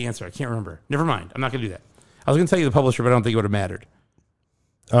 I don't know the answer. I can't remember. Never mind. I'm not going to do that. I was going to tell you the publisher, but I don't think it would have mattered.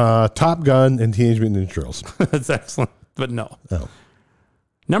 Top Gun and Teenage Mutant Ninja Turtles. That's excellent. But no. Oh.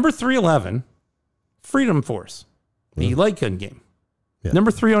 Number 311, Freedom Force, the light gun game. Yeah.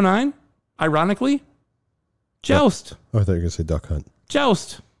 Number 309, ironically, Joust. Oh, I thought you were going to say Duck Hunt.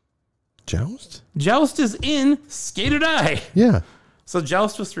 Joust. Joust? Joust is in Skate or Die. Yeah. So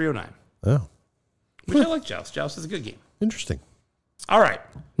Joust was 309. Oh. Which I like Joust. Joust is a good game. Interesting. All right.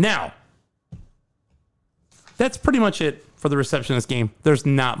 Now, that's pretty much it for the reception of this game. There's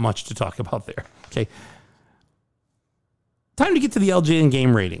not much to talk about there. Okay. Time to get to the LJN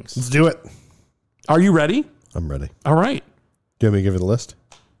game ratings. Let's do it. Are you ready? I'm ready. All right. Do you want me to give you the list?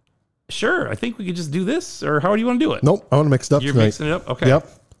 Sure. I think we could just do this, or how do you want to do it? Nope. I want to mix it up You're tonight. mixing it up? Okay. Yep.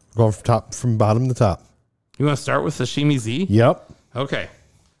 Going from bottom to top. You want to start with Sashimi Z? Yep. Okay.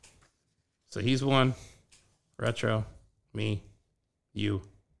 So he's one. Retro. Me. You.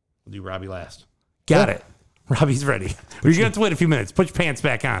 We'll do Robbie last. Got it. Robbie's ready. You're going to have to wait a few minutes. Put your pants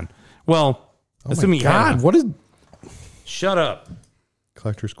back on. Well, assuming you have God, them. what is... Shut up.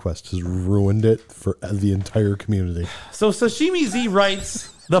 Collector's Quest has ruined it for the entire community. So Sashimi Z writes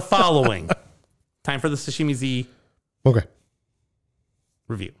the following. Time for the Sashimi Z Okay.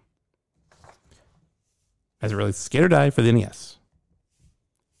 review. As it relates to Skate or Die for the NES.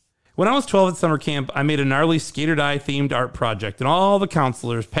 When I was 12 at summer camp, I made a gnarly Skate or Die themed art project, and all the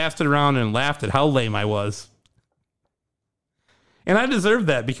counselors passed it around and laughed at how lame I was. And I deserved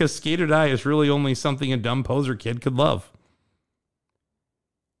that because Skate or Die is really only something a dumb poser kid could love.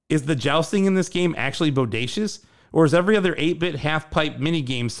 Is the jousting in this game actually bodacious? Or is every other 8-bit half-pipe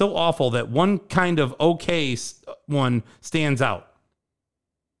minigame so awful that one kind of okay one stands out?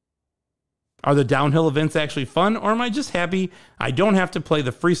 Are the downhill events actually fun, or am I just happy I don't have to play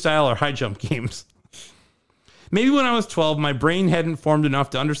the freestyle or high jump games? Maybe when I was 12, my brain hadn't formed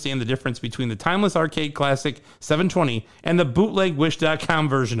enough to understand the difference between the timeless arcade classic 720 and the bootleg Wish.com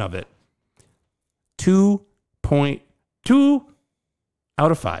version of it. 2.2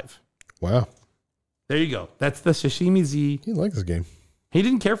 out of 5. Wow. There you go. That's the Sashimi Z. He likes this game. He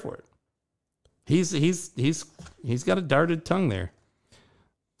didn't care for it. He's got a darted tongue there.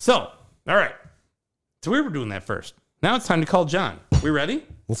 So, all right. So we were doing that first. Now it's time to call John. We ready?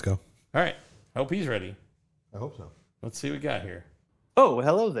 Let's go. All right. I hope he's ready. I hope so. Let's see what we got here. Oh,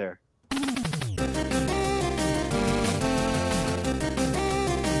 hello there.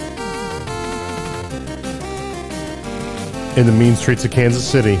 In the mean streets of Kansas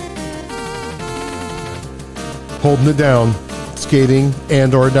City, holding it down, skating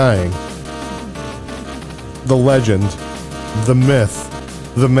and or dying. The legend, the myth,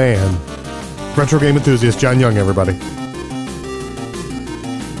 the man. Retro game enthusiast, John Young, everybody.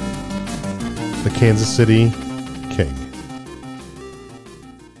 The Kansas City King.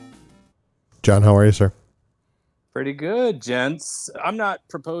 John, how are you, sir? Pretty good, gents. I'm not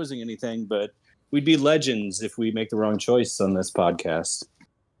proposing anything, but we'd be legends if we make the wrong choice on this podcast.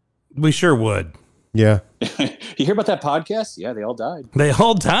 We sure would. Yeah. You hear about that podcast? Yeah, they all died. They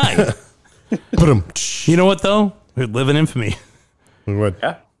all died. Put him. You know what, though? We live in infamy. We would.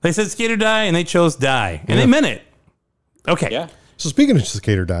 Yeah. They said skate or die, and they chose die. And they meant it. Okay. Yeah. So speaking of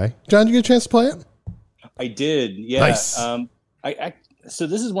Cicada Die, John, did you get a chance to play it? I did. Yeah. Nice. So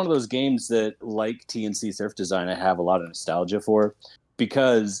this is one of those games that, like TNC Surf Design, I have a lot of nostalgia for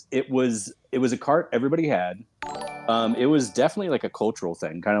because it was a cart everybody had. It was definitely like a cultural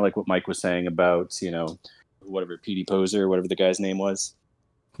thing, kind of like what Mike was saying about, whatever PD Poser, whatever the guy's name was.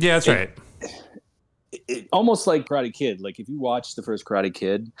 Yeah, that's right. It almost like Karate Kid. Like if you watch the first Karate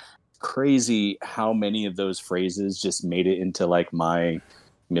Kid, crazy how many of those phrases just made it into like my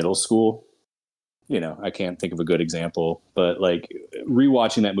middle school. I can't think of a good example, but like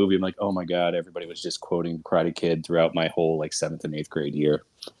rewatching that movie, I'm like, oh my God, everybody was just quoting Karate Kid throughout my whole like 7th and 8th grade year.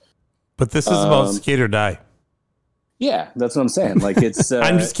 But this is about skate or die. Yeah, that's what I'm saying. Like it's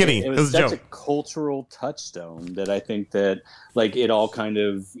I'm just kidding. It was such a cultural touchstone that I think that like it all kind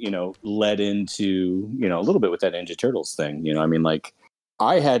of, led into, a little bit with that Ninja Turtles thing. I mean, like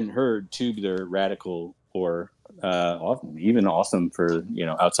I hadn't heard tubular, radical, or even awesome for,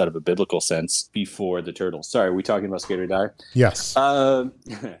 outside of a biblical sense before the Turtles. Sorry, are we talking about skate or die? Yes.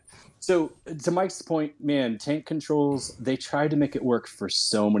 So to Mike's point, man, tank controls, they tried to make it work for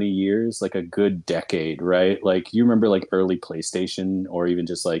so many years, like a good decade, right? Like you remember like early PlayStation or even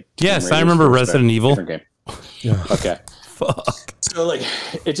just like... Yes, I remember Resident Evil. Different game. Yeah. Okay. Fuck. So like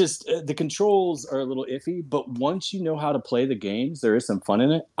it just, the controls are a little iffy, but once you know how to play the games, there is some fun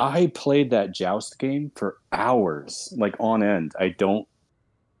in it. I played that Joust game for hours, like on end. I don't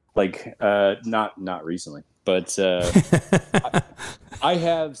like, not recently. But I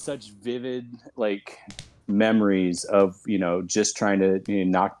have such vivid like memories of just trying to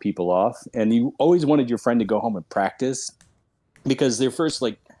knock people off, and you always wanted your friend to go home and practice because their first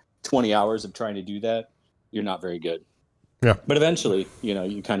like 20 hours of trying to do that, you're not very good. Yeah. But eventually,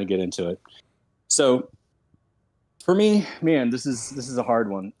 you kind of get into it. So for me, man, this is a hard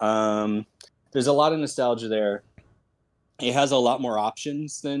one. There's a lot of nostalgia there. It has a lot more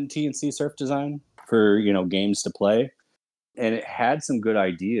options than TNC Surf Design for games to play, and it had some good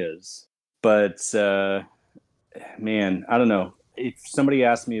ideas, but man, I don't know. If somebody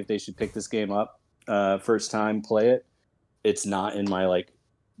asked me if they should pick this game up first time play it, it's not in my like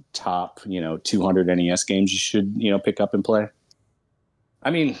top 200 NES games you should pick up and play.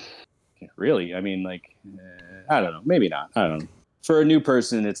 I mean, really, like I don't know, maybe not. I don't know. For a new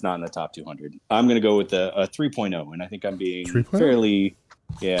person, it's not in the top 200. I'm gonna go with a 3.0, and I think I'm being 3.0? fairly.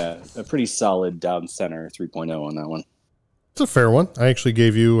 Yeah, a pretty solid down center 3.0 on that one. It's a fair one. I said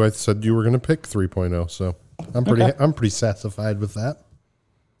you were going to pick 3.0, so I'm pretty satisfied with that.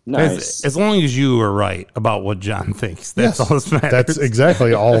 Nice. As long as you are right about what John thinks, that's all that matters. That's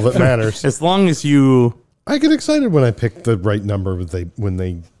exactly all that matters. As long as you... I get excited when I pick the right number when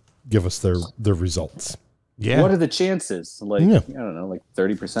they give us their results. Yeah. What are the chances? Like, I don't know, like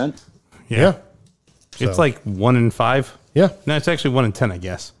 30%? Yeah. So. It's like 1 in 5. Yeah. No, it's actually 1 in 10, I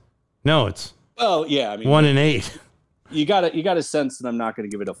guess. No, it's... Oh, yeah. I mean, 1 in 8. You got a sense that I'm not going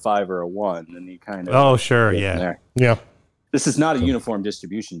to give it a 5 or a 1, and you kind of... Oh, sure, yeah. There. Yeah. This is not a uniform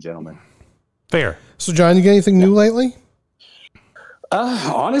distribution, gentlemen. Fair. So, John, you get anything new lately?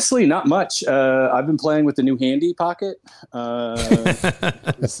 Honestly, not much. I've been playing with the new Handy Pocket.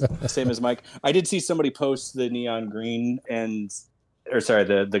 Same as Mike. I did see somebody post the neon green, and or sorry,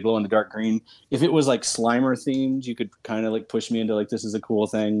 the glow in the dark green. If it was like Slimer themed, you could kind of like push me into like, this is a cool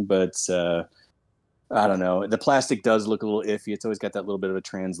thing, but I don't know. The plastic does look a little iffy. It's always got that little bit of a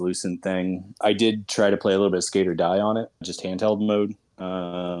translucent thing. I did try to play a little bit of Skate or Die on it, just handheld mode.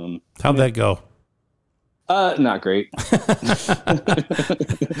 How'd that go? Not great.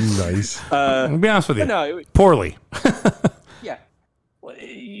 Nice. I'll be honest with you. No, Poorly. yeah. Well,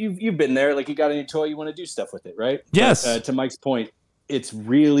 you've been there. Like, you got a new toy, you want to do stuff with it, right? Yes. But, to Mike's point, it's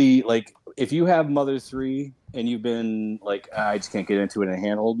really like, if you have Mother 3 and you've been like, I just can't get into it in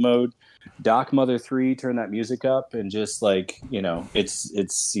handheld mode, dock Mother 3, turn that music up, and just like,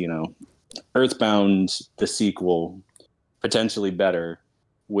 it's Earthbound, the sequel, potentially better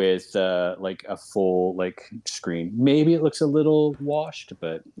with like a full like screen. Maybe it looks a little washed,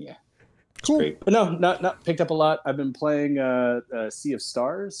 but yeah, it's cool. Great. But no, not picked up a lot. I've been playing Sea of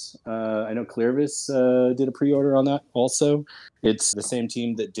Stars. I know Clearvis did a pre-order on that also. It's the same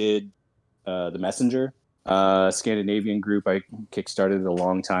team that did The Messenger. Scandinavian group. I kickstarted it a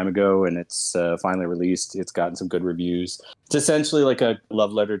long time ago, and it's finally released. It's gotten some good reviews. It's essentially like a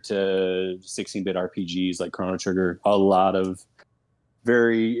love letter to 16-bit RPGs like Chrono Trigger. A lot of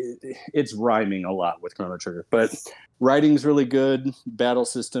it's rhyming a lot with Chrono Trigger, but writing's really good. Battle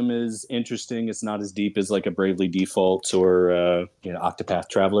system is interesting. It's not as deep as like a Bravely Default or Octopath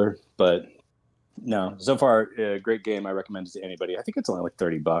Traveler, but no, so far, great game. I recommend it to anybody. I think it's only like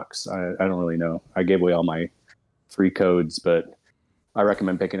 $30. I don't really know. I gave away all my free codes, but I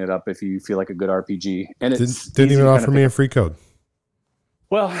recommend picking it up if you feel like a good RPG. And it's didn't even offer me a free code.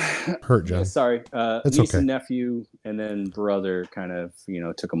 Well, hurt, John. Sorry, That's niece okay. and nephew, and then brother kind of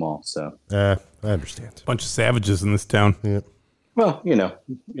took them all. So I understand. Bunch of savages in this town. Yeah. Well,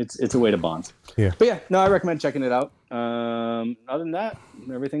 it's a way to bond. Yeah. But yeah, no, I recommend checking it out. Other than that,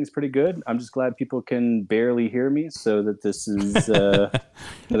 everything's pretty good. I'm just glad people can barely hear me, so that this is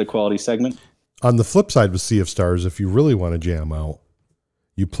another quality segment. On the flip side with Sea of Stars, if you really want to jam out,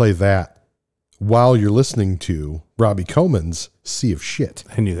 you play that while you're listening to Robbie Coleman's Sea of Shit.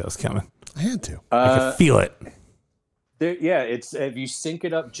 I knew that was coming. I had to. I could feel it. It's if you sync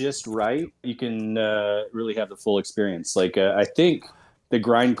it up just right, you can really have the full experience. Like I think the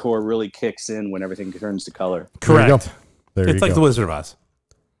grindcore really kicks in when everything turns to color. Correct. It's like the Wizard of Oz.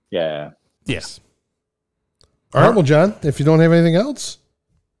 Yeah. Yes. All right, well, John, if you don't have anything else,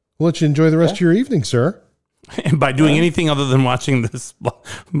 we'll let you enjoy the rest of your evening, sir. And by doing anything other than watching this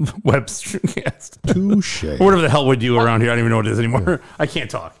web streamcast. Touche. Or whatever the hell we do around here. I don't even know what it is anymore. I can't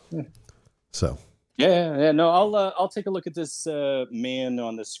talk. So. Yeah. No, I'll take a look at this man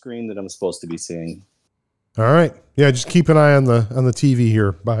on the screen that I'm supposed to be seeing. All right. Yeah, just keep an eye on the TV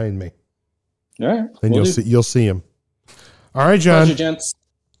here behind me. All right. And you'll see him. All right, John. Pleasure, gents.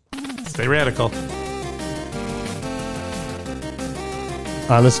 Stay radical.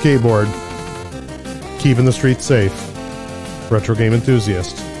 On a skateboard, keeping the streets safe. Retro game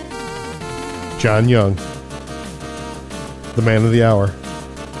enthusiast. John Young. The man of the hour.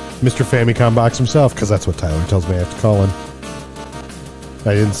 Mr. Famicom Box himself, because that's what Tyler tells me I have to call him.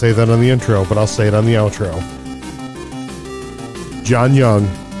 I didn't say that on the intro, but I'll say it on the outro. John Young,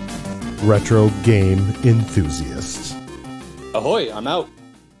 retro game enthusiast. Ahoy, I'm out.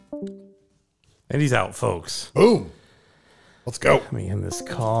 And he's out, folks. Boom. Let's go. Let me end this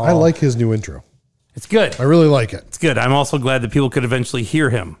call. I like his new intro. It's good. I really like it. It's good. I'm also glad that people could eventually hear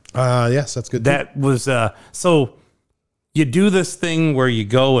him. Yes, that's good. That was, so you do this thing where you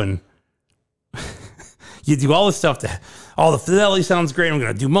go and you do all this stuff to all the fidelity sounds great. I'm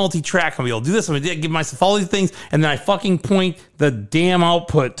going to do multi-track. I'm going to be able to do this. I'm going to give myself all these things. And then I fucking point the damn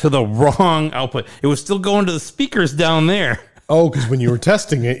output to the wrong output. It was still going to the speakers down there. Oh, because when you were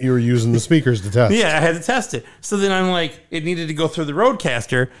testing it, you were using the speakers to test. Yeah, I had to test it. So then I'm like, it needed to go through the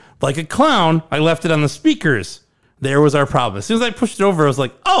Rodecaster. Like a clown, I left it on the speakers. There was our problem. As soon as I pushed it over, I was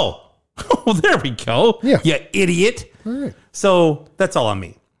like, oh, well, there we go. Yeah. You idiot. All right. So that's all on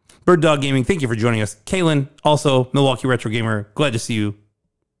me. Bird Dog Gaming, thank you for joining us. Kaylin, also Milwaukee Retro Gamer, glad to see you.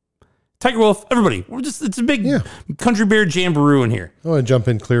 Tiger Wolf, everybody. It's a big country bear jamboree in here. I want to jump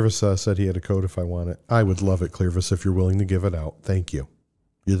in. Clearvis said he had a code if I want it. I would love it, Clearvis, if you're willing to give it out. Thank you.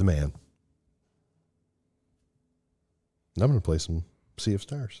 You're the man. And I'm going to play some Sea of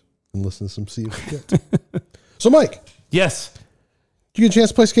Stars and listen to some Sea of Shit. So, Mike. Yes. Did you get a chance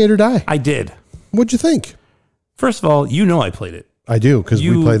to play Skate or Die? I did. What'd you think? First of all, you know I played it. I do, because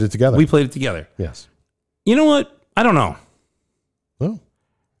we played it together. We played it together. Yes. You know what? I don't know. Oh.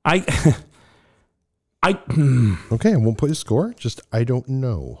 Okay, I won't put a score. Just I don't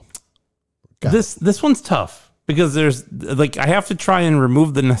know. This one's tough because there's like I have to try and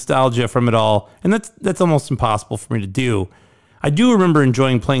remove the nostalgia from it all, and that's almost impossible for me to do. I do remember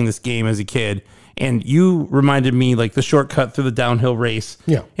enjoying playing this game as a kid. And you reminded me like the shortcut through the downhill race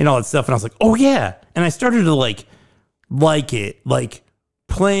and all that stuff. And I was like, oh yeah. And I started to like it, like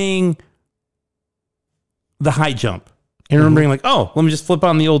playing the high jump and remembering like, oh, let me just flip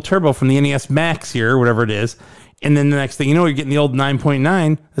on the old turbo from the NES Max here, or whatever it is. And then the next thing you know, you're getting the old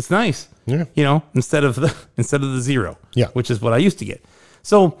 9.9. That's nice. Yeah. You know, instead of the 0. Yeah. Which is what I used to get.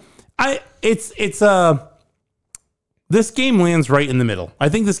 So this game lands right in the middle. I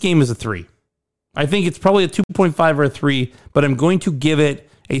think this game is a 3. I think it's probably a 2.5 or a 3, but I'm going to give it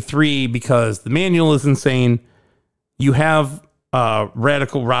a 3 because the manual is insane. You have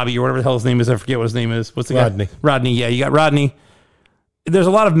Radical Robbie or whatever the hell his name is. I forget what his name is. What's the Rodney. guy? Rodney. Yeah, you got Rodney. There's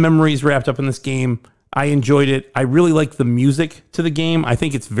a lot of memories wrapped up in this game. I enjoyed it. I really like the music to the game. I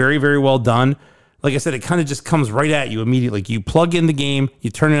think it's very, very well done. Like I said, it kind of just comes right at you immediately. Like you plug in the game, you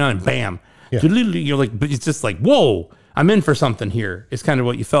turn it on, and bam. Yeah. You're like, but it's just like, whoa, I'm in for something here. It's kind of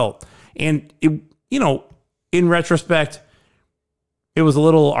what you felt. And it, in retrospect, it was a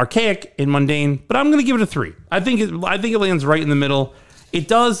little archaic and mundane, but I'm going to give it a 3. I think it lands right in the middle. It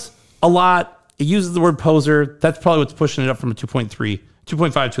does a lot. It uses the word poser. That's probably what's pushing it up from a 2.5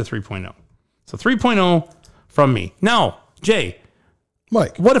 to a 3.0. So 3.0 from me. Now, Jay,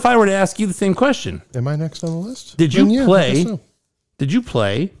 Mike, what if I were to ask you the same question? Am I next on the list? Did you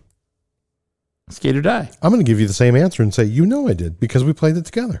play Skate or Die? I'm going to give you the same answer and say, I did because we played it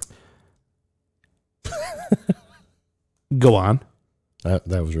together. Go on. That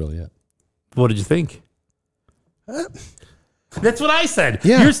was really it. What did you think? That's what I said.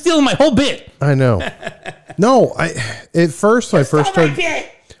 Yeah. You're stealing my whole bit. I know. No,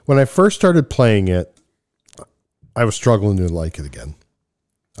 when I first started playing it, I was struggling to like it again.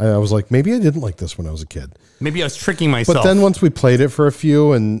 I was like, maybe I didn't like this when I was a kid. Maybe I was tricking myself. But then once we played it for a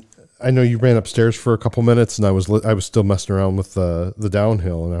few, and I know you ran upstairs for a couple minutes, and I was still messing around with the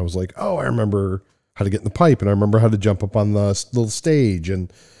downhill, and I was like, oh, I remember how to get in the pipe, and I remember how to jump up on the little stage,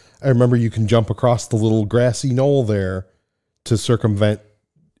 and I remember you can jump across the little grassy knoll there to circumvent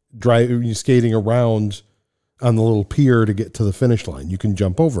skating around on the little pier to get to the finish line. You can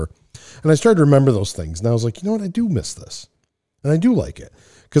jump over. And I started to remember those things, and I was like, you know what? I do miss this, and I do like it.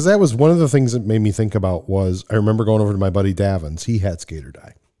 Because that was one of the things that made me think about was I remember going over to my buddy Davin's. He had Skate or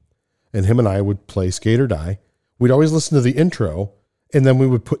Die. And him and I would play Skate or Die. We'd always listen to the intro, and then we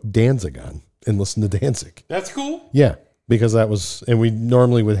would put Danzig on and listen to Danzig. That's cool. Yeah, because that was, and we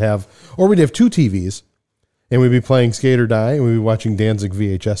normally would have, or we'd have 2 TVs, and we'd be playing Skate or Die, and we'd be watching Danzig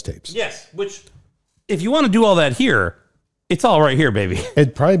VHS tapes. Yes, which, if you want to do all that here, it's all right here, baby.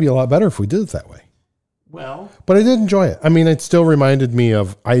 It'd probably be a lot better if we did it that way. Well, but I did enjoy it. I mean, it still reminded me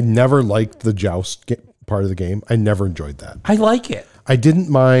of, I never liked the joust part of the game. I never enjoyed that. I like it. I didn't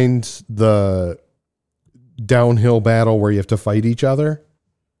mind the downhill battle where you have to fight each other,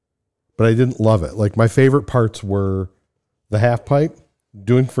 but I didn't love it. Like my favorite parts were the half pipe,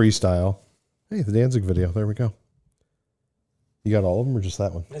 doing freestyle. Hey, the Danzig video. There we go. You got all of them or just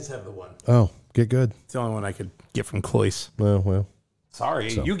that one? I just have the one. Oh, get good. It's the only one I could get from Cloyce. Oh, well.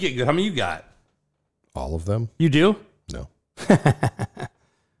 Sorry, you get good. How many you got? All of them? You do? No.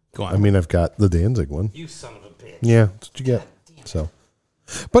 Go on. I mean, I've got the Danzig one. You son of a bitch. Yeah, that's what you get. So,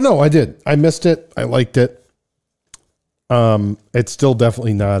 but no, I did. I missed it. I liked it. It's still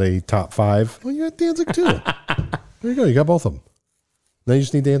definitely not a top 5. Well, you got Danzig 2. There you go. You got both of them. Now you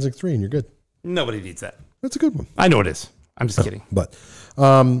just need Danzig 3 and you're good. Nobody needs that. That's a good one. I know it is. I'm just kidding. But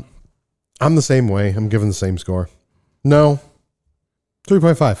I'm the same way. I'm giving the same score. No.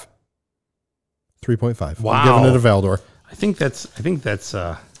 3.5. 3.5. Wow. I'm giving it a Valdor. I think that's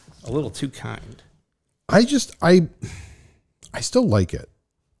a little too kind. I still like it.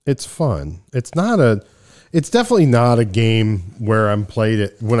 It's fun. It's definitely not a game where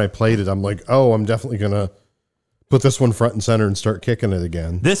when I played it, I'm like, oh, I'm definitely going to put this one front and center and start kicking it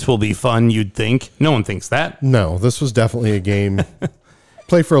again. This will be fun, you'd think. No one thinks that. No, this was definitely a game.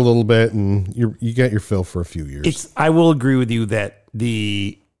 Play for a little bit and you get your fill for a few years. I will agree with you that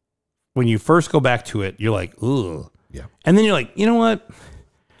when you first go back to it, you're like, ugh. Yeah. And then you're like, you know what?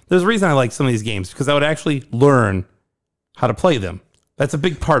 There's a reason I like some of these games because I would actually learn how to play them. That's a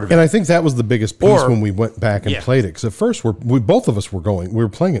big part of it. And I think that was the biggest piece when we went back and played it. Because at first, both of us we were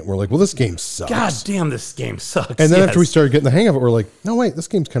playing it. We're like, well, this game sucks. God damn, this game sucks. And then after we started getting the hang of it, we're like, no, wait, this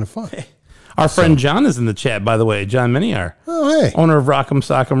game's kind of fun. Our friend John is in the chat, by the way. John Miniar. Oh, hey. Owner of Rock'em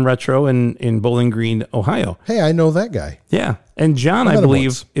Sock'em Retro in Bowling Green, Ohio. Hey, I know that guy. Yeah. And John, I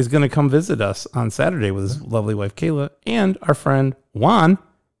believe, is going to come visit us on Saturday with his lovely wife, Kayla, and our friend Juan.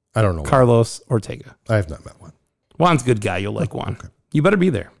 I don't know. Carlos Ortega. I have not met Juan. Juan's a good guy. You'll like Juan. Okay. You better be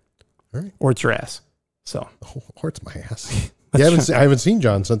there. All right. Or it's your ass. So. Or it's my ass. Yeah, I haven't seen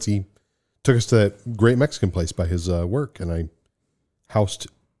John since he took us to that great Mexican place by his work, and I housed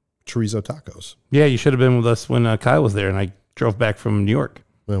chorizo tacos. Yeah, you should have been with us when Kyle was there, and I drove back from New York.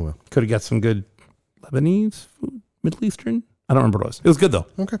 Oh, well. Could have got some good Lebanese food, Middle Eastern. I don't remember what it was. It was good, though.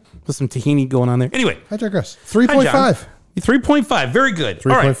 Okay. With some tahini going on there. Anyway. I digress. 3.5. 3.5. Very good.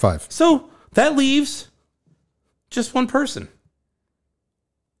 3.5. Right. So that leaves just one person.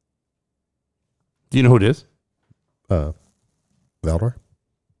 Do you know who it is? Valdor?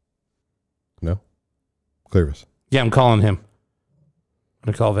 No? Clearvis. Yeah, I'm calling him. I'm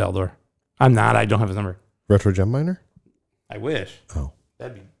going to call Valdor. I'm not. I don't have his number. Retro Gem Miner? I wish. Oh.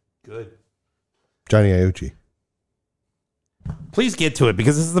 That'd be good. Johnny Iucci. Please get to it,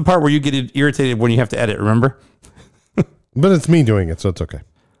 because this is the part where you get irritated when you have to edit, remember? But it's me doing it, so it's okay.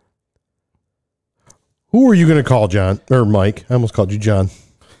 Who are you going to call, John? Or Mike? I almost called you John.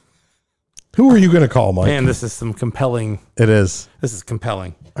 Who are you going to call, Mike? Man, this is some compelling. It is. This is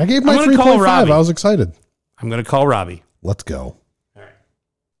compelling. I gave my 3.5. I was excited. I'm going to call Robbie. Let's go. All right.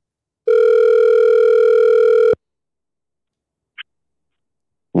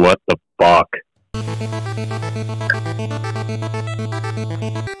 What the fuck?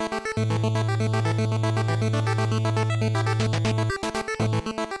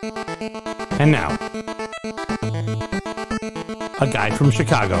 And now, a guy from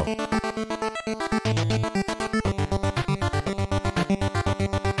Chicago.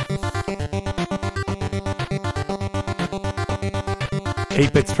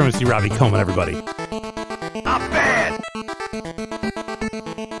 Eight bits Primacy, Robbie Coleman, everybody. Not bad.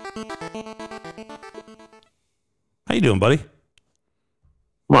 How you doing, buddy?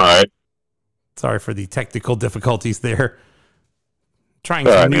 All right. Sorry for the technical difficulties there. Trying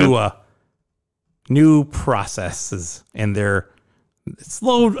All some right, new processes and their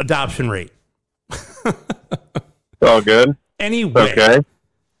slow adoption rate. It's all good. Anyway. Okay.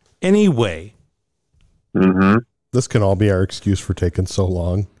 Anyway. Mm-hmm. This can all be our excuse for taking so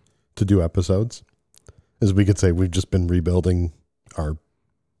long to do episodes. As we could say, we've just been rebuilding our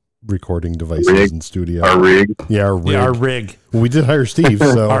recording devices in studio. Our rig. Yeah, our rig. Yeah, our rig. Well, we did hire Steve,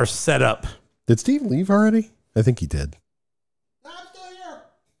 so. Our setup. Did Steve leave already? I think he did. I'm still here.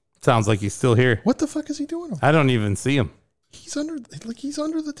 Sounds like he's still here. What the fuck is he doing? I don't even see him. He's under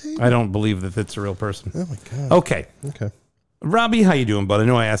the table. I don't believe that it's a real person. Oh my god. Okay. Okay. Robbie, how you doing, bud? I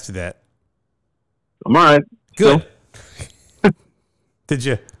know I asked you that. I'm all right. Good. Did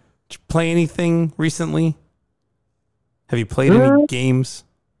you play anything recently? Have you played any games?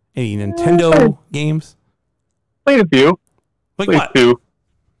 Any Nintendo games? Played a few. Like Played what? two.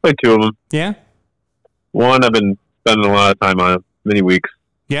 Played two of them. Yeah? One I've been spending a lot of time on it, many weeks.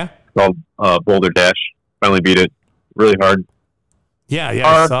 Yeah? Called Boulder Dash. Finally beat it. Really hard. Yeah, I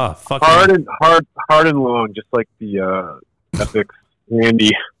Hard- saw. Fucking Hard and long, just like the Epic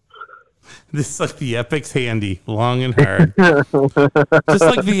Handy. This is like the Epic's handy, long and hard. Just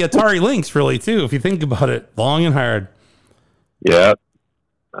like the Atari Lynx, really, too, if you think about it. Long and hard. Yeah.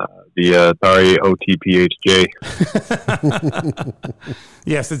 The Atari OTPHJ.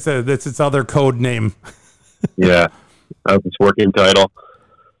 Yes, it's its other code name. Yeah. That was its working title.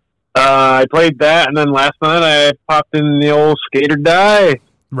 I played that, and then last night I popped in the old Skate or Die.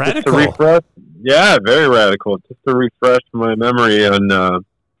 Radical. Just to refresh. Yeah, very radical. Just to refresh my memory on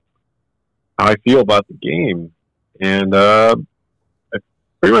how I feel about the game. And I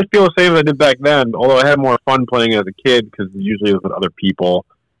pretty much feel the same as I did back then, although I had more fun playing as a kid because usually it was with other people.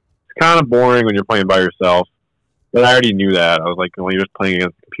 It's kind of boring when you're playing by yourself. But I already knew that. I was like, well, you're just playing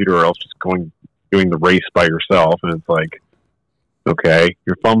against the computer or else just doing the race by yourself. And it's like, okay,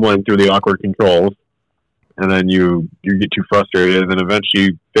 you're fumbling through the awkward controls. And then you get too frustrated, and then eventually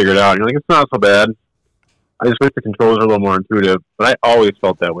you figure it out. And you're like, it's not so bad. I just wish the controls were a little more intuitive. But I always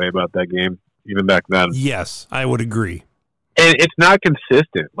felt that way about that game, even back then. Yes, I would agree. And it's not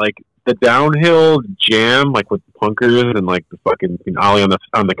consistent. Like the downhill jam, like with the punkers and like the fucking ollie on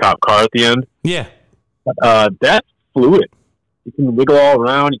the cop car at the end. Yeah. That's fluid. You can wiggle all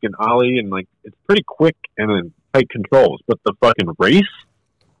around. You can ollie, and like it's pretty quick and then tight controls. But the fucking race.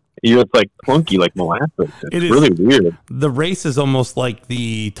 It's like clunky, like molasses. It's really weird. The race is almost like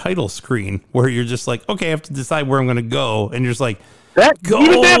the title screen, where you're just like, okay, I have to decide where I'm going to go, and you're just like,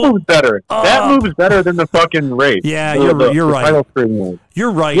 even that move's better. That move's better than the fucking race. Yeah, you're right. Title screen move. You're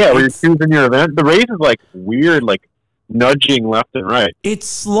right. Yeah, where you're choosing your event. The race is like weird, like nudging left and right. It's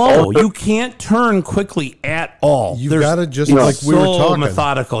slow. You can't turn quickly at all. You gotta just like we were talking.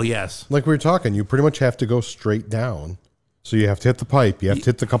 Methodical, yes. Like we were talking, you pretty much have to go straight down. So you have to hit the pipe. You have to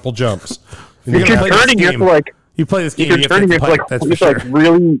hit the couple jumps. If you're turning, you have to like. You play this game. If you're turning, you have to like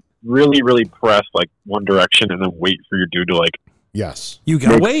really really, really press like one direction and then wait for your dude to like Yes. You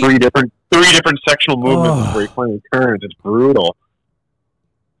gotta make wait. three different sectional movements before you're playing turns. It's brutal.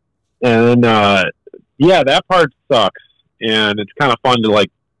 And yeah, that part sucks. And it's kind of fun to like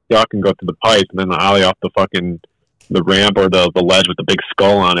duck and go through the pipe and then ollie off the ramp or the ledge with the big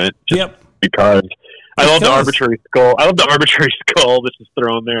skull on it. Yep. Because I love the arbitrary skull. I love the arbitrary skull that's just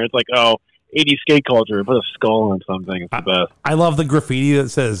thrown there. It's like, oh, 80s skate culture. Put a skull on something. It's the best. I love the graffiti that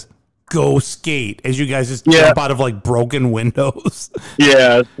says "Go skate" as you guys just jump out of like broken windows.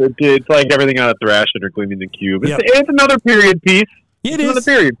 Yeah, it's like everything out of Thrashin' or Gleaming the Cube. It's another period piece. It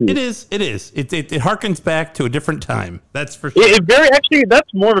is. It harkens back to a different time. That's for sure. Actually,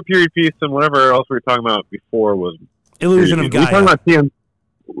 that's more of a period piece than whatever else we were talking about before was Illusion of Gaia. We were talking about it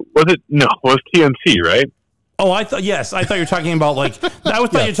was TNC, right? Oh, I thought you were talking about like thought you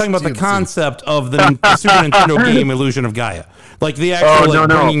were talking about the concept of the Super Nintendo game Illusion of Gaia, like the actual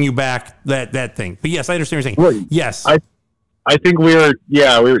bringing you back that thing. But yes, I understand what you're saying. Yes, I think we were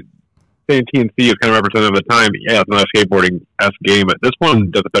saying TNC is kind of representative of the time. Yeah, it's not a skateboarding-esque game, but this one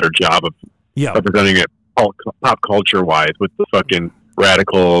does a better job of representing it pop culture-wise with the fucking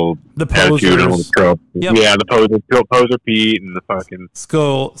radical attitude and all the tropes. Yep. Yeah, the poser Pete and the fucking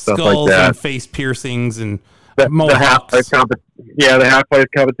skulls like and face piercings and the half-pipe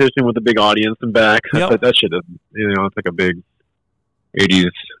competition with the big audience in back. Yep. That shit is, it's like a big 80s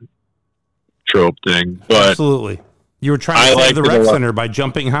trope thing. But absolutely. You were trying to save the rec center by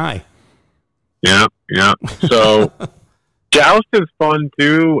jumping high. Yeah. So Joust is fun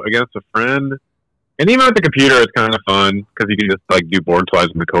too against a friend. And even with the computer, it's kind of fun because you can just like do board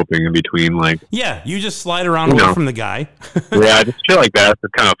slides and the coping in between. Like, yeah, you just slide around away from the guy. Yeah, just shit like that.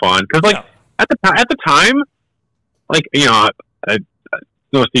 It's kind of fun because, like, at the time, like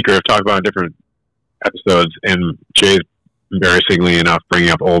no secret I've talked about in different episodes, and Jay's embarrassingly enough bringing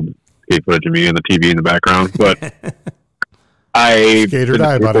up old skate footage of me and the TV in the background, but I've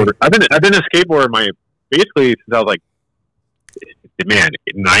been a skateboarder basically since I was like, man,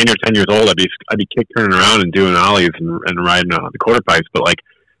 9 or 10 years old. I'd be kick turning around and doing ollies and riding the quarter pipes. But like,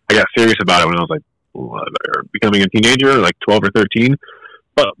 I got serious about it when I was like becoming a teenager, like 12 or 13.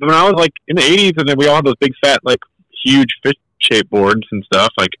 But when I was like in the 80s, and then we all had those big fat, like huge fish shaped boards and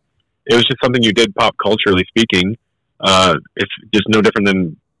stuff. Like, it was just something you did pop culturally speaking. It's just no different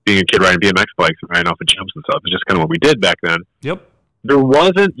than being a kid riding BMX bikes and riding off of jumps and stuff. It's just kind of what we did back then. Yep. There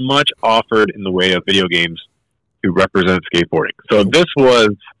wasn't much offered in the way of video games to represent skateboarding. So this was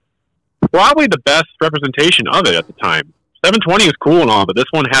probably the best representation of it at the time. 720 is cool and all, but this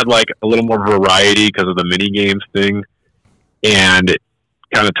one had like a little more variety because of the mini games thing, and it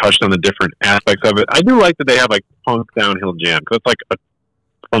kind of touched on the different aspects of it. I do like that they have like Punk Downhill Jam because it's like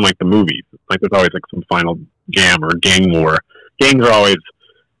from like the movies. Like there's always like some final jam or gang war. Gangs are always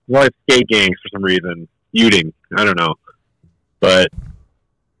skate gangs for some reason. Feuding, I don't know, but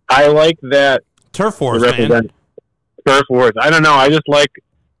I like that Turf Wars, man. Turf Wars. I don't know. I just like.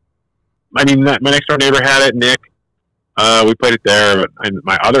 I mean, my next door neighbor had it, Nick. We played it there, but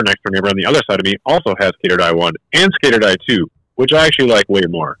my other next door neighbor on the other side of me also has Skater Die 1 and Skater Die 2, which I actually like way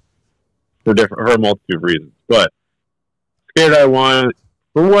more for a multitude of reasons. But Skater Die 1,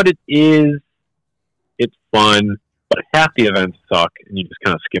 for what it is, it's fun, but half the events suck, and you just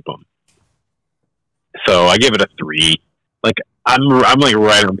kind of skip them. So I give it a 3. Like, I'm like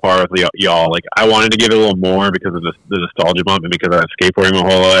right on par with y'all. Like, I wanted to give it a little more because of the nostalgia bump and because I've skateboarding my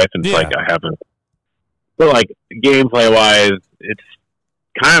whole life, and it's like I haven't. But like gameplay wise, it's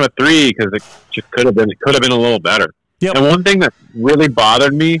kind of a 3 because it just could have been a little better. Yep. And one thing that really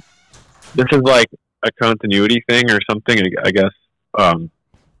bothered me, this is like a continuity thing or something, I guess.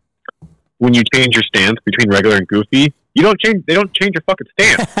 When you change your stance between regular and goofy, they don't change your fucking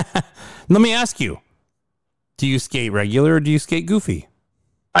stance. Let me ask you. Do you skate regular or do you skate goofy?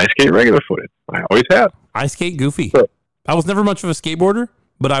 I skate regular footed. I always have. I skate goofy. Sure. I was never much of a skateboarder,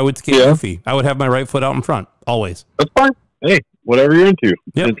 but I would skate goofy. I would have my right foot out in front, always. That's fine. Hey, whatever you're into.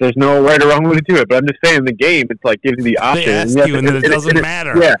 Yep. There's no right or wrong way to do it, but I'm just saying the game, it's like gives you the option. They ask you and then it doesn't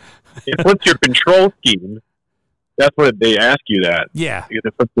matter. Yeah. It puts your control scheme. That's what they ask you that. Yeah. It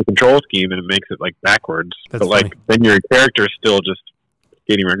puts the control scheme and it makes it like backwards. That's but like then your character is still just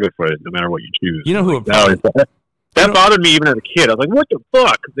skating regular footed no matter what you choose. You know who that bothered me even as a kid. I was like, what the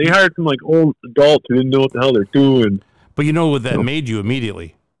fuck? They hired some like old adults who didn't know what the hell they're doing. But you know what that made you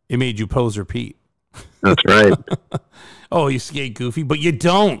immediately? It made you Poser Pete. That's right. Oh, you skate goofy, but you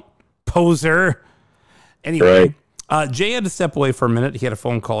don't, Poser. Anyway, Jay had to step away for a minute. He had a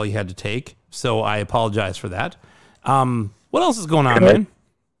phone call he had to take, so I apologize for that. What else is going on, man?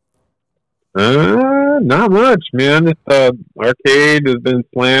 Not much, man. Arcade has been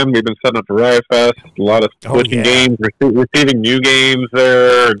slammed. We've been setting up for Riot Fest. A lot of switching games, receiving new games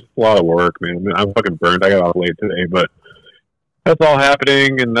there. Just a lot of work, man. I'm fucking burnt. I got off late today, but that's all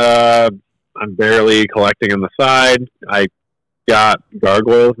happening, and I'm barely collecting on the side. I got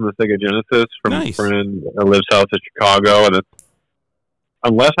Gargoyles in the Sega Genesis from a friend that lives south of Chicago, and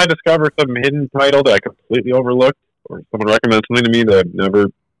unless I discover some hidden title that I completely overlooked, or someone recommends something to me that I've never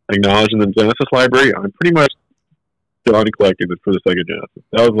acknowledged in the Genesis library, I'm pretty much done collecting it for the Sega Genesis.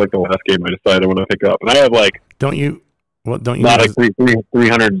 That was like the last game I decided I want to pick up, and I have like don't you not like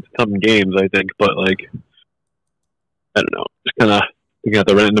 300 something games, I think, but like I don't know, just kind of got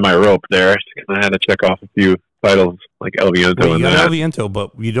the run into my rope there. Just kind of had to check off a few titles like El Viento. You got El Viento,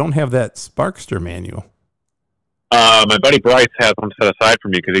 but you don't have that Sparkster manual. My buddy Bryce has one set aside for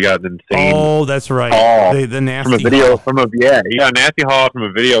me because he got an insane. Oh, that's right. The nasty he got a nasty haul from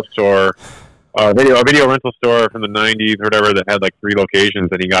a video store, a video rental store from the '90s or whatever that had like 3 locations,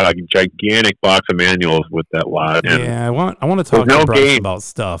 and he got a gigantic box of manuals with that lot. Yeah, I want to talk to Bryce about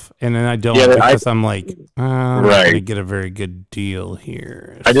stuff, and then I don't because I'm like, I'm not going to get a very good deal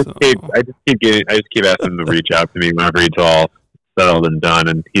here. I just keep asking him to reach out to me whenever it's all settled and done,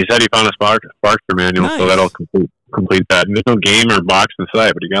 and he said he found a Sparkster manual, so that'll complete that. And there's no game or box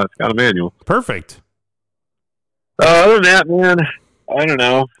inside, but it's got a manual. Perfect. Other than that, man, I don't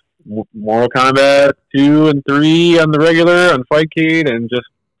know. Mortal Kombat 2 and 3 on the regular on Fightcade, and just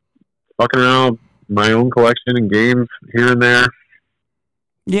fucking around my own collection and games here and there.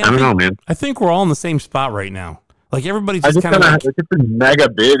 Yeah, I don't know, man. I think we're all in the same spot right now. Like everybody's just kind of like, it's just mega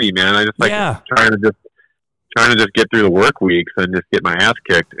busy, man. I just trying to just get through the work weeks and just get my ass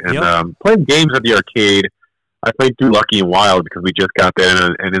kicked. And playing games at the arcade, I played through Lucky and Wild because we just got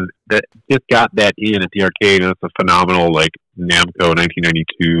that in at the arcade, and it's a phenomenal like Namco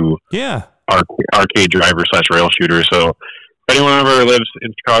 1992 arcade driver / rail shooter. So if anyone ever lives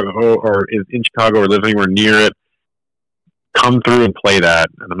in Chicago or is in Chicago or lives anywhere near it, come through and play that.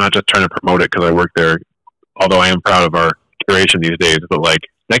 And I'm not just trying to promote it because I work there, although I am proud of our curation these days. But like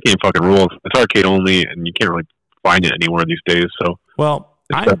that game fucking rules. It's arcade only, and you can't really find it anywhere these days. So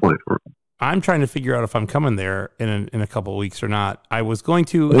I'm trying to figure out if I'm coming there in a couple of weeks or not. I was going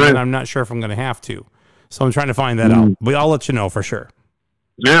to, and I'm not sure if I'm going to have to. So I'm trying to find that out. But I'll let you know for sure.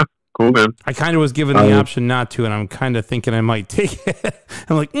 Yeah, cool, man. I kind of was given the option not to, and I'm kind of thinking I might take it.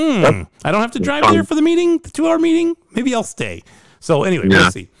 I'm like, I don't have to drive there for the meeting, the 2-hour meeting. Maybe I'll stay. So anyway,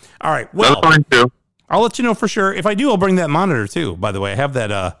 we'll see. All right. Well, that's fine too. I'll let you know for sure. If I do, I'll bring that monitor too. By the way, I have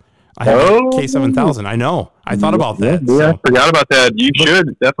that. I have a K7000. I know. I thought about that. Yeah, I forgot about that. You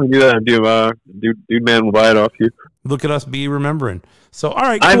should definitely do that. Dude, man will buy it off you. Look at us be remembering. So, all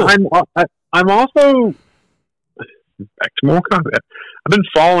right, cool. I'm also back to Mortal Kombat. I've been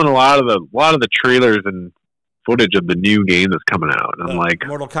following a lot of the trailers and footage of the new game that's coming out. And I'm like,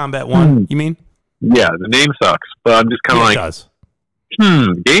 Mortal Kombat 1. You mean? Yeah, the name sucks, but I'm just kind of like, it does.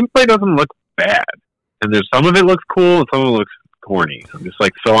 Gameplay doesn't look bad, and there's some of it looks cool, and some of it looks corny. I'm just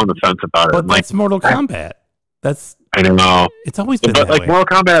like so on the fence about it. But that's Mortal Kombat. I don't know. It's always been that like way. Mortal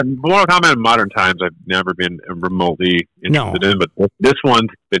Kombat in modern times, I've never been remotely interested in, but this one's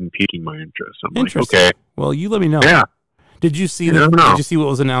been piquing my interest. I'm like, okay. Well, you let me know. Yeah. Did you see Did you see what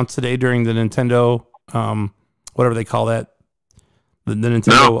was announced today during the Nintendo, whatever they call that, the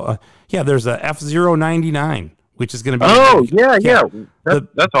Nintendo? No. There's a F-Zero 99. Which is going to be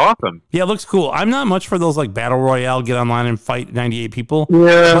That's awesome. Yeah, it looks cool. I'm not much for those like battle royale, get online and fight 98 people.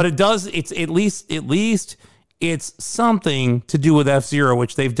 Yeah, but it does. It's at least it's something to do with F-Zero,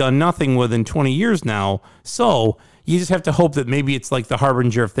 which they've done nothing with in 20 years now. So you just have to hope that maybe it's like the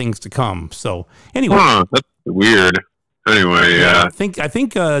harbinger of things to come. So anyway, that's weird. Anyway, yeah. I think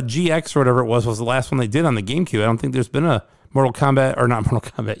GX or whatever it was the last one they did on the GameCube. I don't think there's been a Mortal Kombat, or not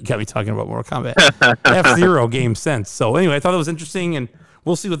Mortal Kombat. You got me talking about Mortal Kombat. F-Zero game since. So anyway, I thought it was interesting, and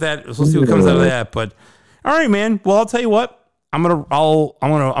we'll see what comes out of that. But all right, man. Well, I'll tell you what. I'm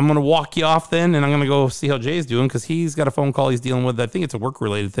gonna walk you off then, and I'm gonna go see how Jay's doing because he's got a phone call he's dealing with. I think it's a work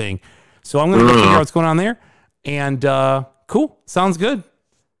related thing. So I'm gonna go figure out what's going on there. And cool. Sounds good.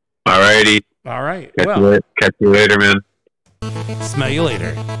 All righty. All right. Catch you later, man. Smell you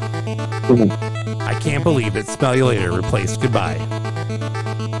later. I can't believe it. Smell you later replaced goodbye.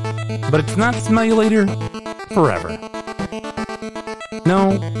 But it's not smell you later forever.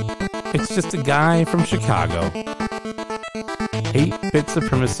 No, it's just a guy from Chicago. 8-bit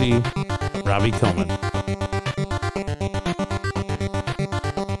supremacy, Robbie Coleman.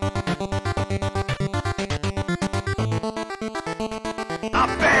 Not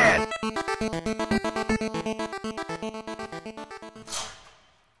bad.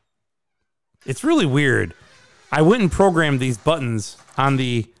 It's it's really weird. I went and programmed these buttons on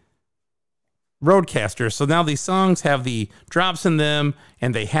the Roadcaster, so now these songs have the drops in them,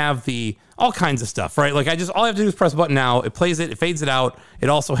 and they have the all kinds of stuff, right? Like all I have to do is press a button now. It plays it, it fades it out. It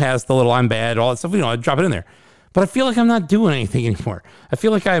also has the little I'm bad, all that stuff. I drop it in there. But I feel like I'm not doing anything anymore. I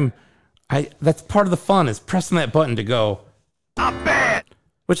feel like that's part of the fun is pressing that button to go, I'm bad,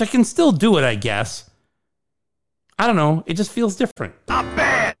 which I can still do it, I guess. I don't know. It just feels different. I'm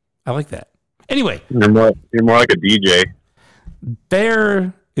bad. I like that. Anyway. You're more like a DJ.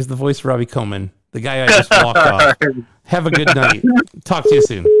 There is the voice of Robbie Coleman, the guy I just walked off. Have a good night. Talk to you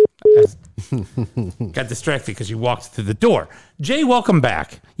soon. Got distracted because you walked through the door. Jay, welcome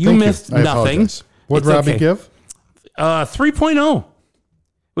back. You missed nothing. What'd Robbie give? 3.0,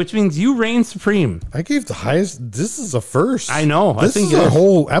 which means you reign supreme. I gave the highest. This is a first. I know. This is a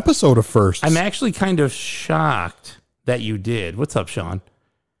whole episode of firsts. I'm actually kind of shocked that you did. What's up, Sean?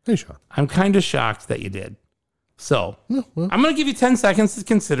 Hey, Sean. I'm kind of shocked that you did. So I'm going to give you 10 seconds to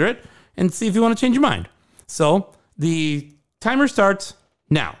consider it and see if you want to change your mind. So the timer starts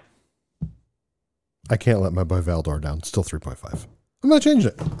now. I can't let my boy Valdor down. It's still 3.5. I'm not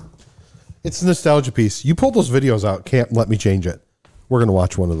changing it. It's a nostalgia piece. You pulled those videos out. Can't let me change it. We're going to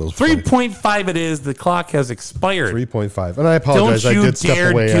watch one of those. 3.5 it is. The clock has expired. 3.5. And I apologize. I did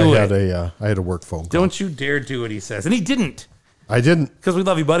step away. I had a work phone call. Don't you dare do what he says. And he didn't. I didn't. Because we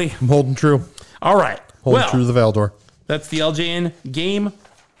love you, buddy. I'm holding true. All right. Holding true to the Valdor. That's the LJN game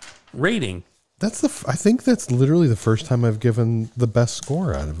rating. I think that's literally the first time I've given the best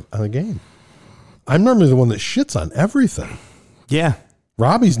score on a game. I'm normally the one that shits on everything. Yeah.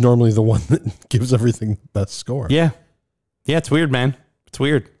 Robbie's normally the one that gives everything the best score. Yeah. Yeah, it's weird, man. It's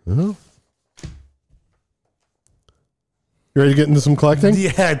weird. Uh-huh. You ready to get into some collecting?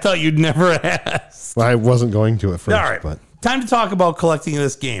 Yeah, I thought you'd never ask. Well, I wasn't going to at first. All right. But time to talk about collecting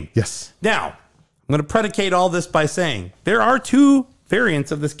this game. Yes. Now, I'm going to predicate all this by saying there are two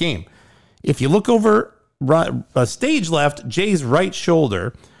variants of this game. If you look over stage left, Jay's right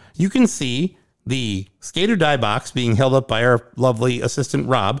shoulder, you can see the Skater die box being held up by our lovely assistant,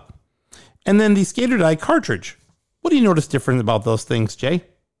 Rob, and then the Skater die cartridge. What do you notice different about those things, Jay?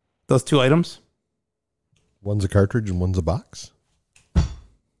 Those two items? One's a cartridge and one's a box.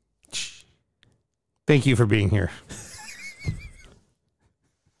 Thank you for being here.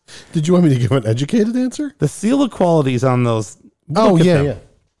 Did you want me to give an educated answer? The seal of qualities on those. Oh, yeah.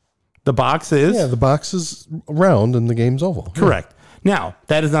 The box is? Yeah, the box is round and the game's oval. Correct. Yeah. Now,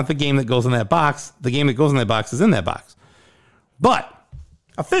 that is not the game that goes in that box. The game that goes in that box is in that box. But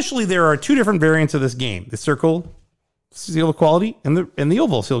officially, there are two different variants of this game. The circle seal of quality and the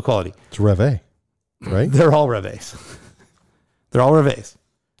oval seal of quality. It's Rev A, right? They're all Rev A's. They're all Rev A's.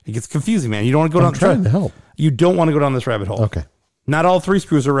 It gets confusing, man. You don't want to go down. I'm trying to help. You don't want to go down this rabbit hole. Okay. Not all three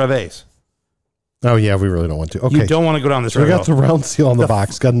screws are Rev A's. Oh, yeah, we really don't want to. Okay. You don't want to go down this rabbit hole. We got the round seal on the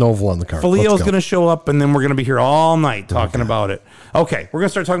box, got an oval on the card. Filio's going to show up, and then we're going to be here all night talking about it. Okay, we're going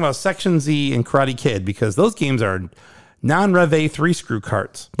to start talking about Section Z and Karate Kid because those games are non-Rev A 3-screw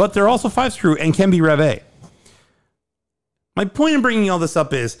carts, but they're also 5-screw and can be Rev A. My point in bringing all this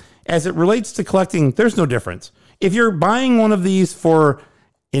up is, as it relates to collecting, there's no difference. If you're buying one of these for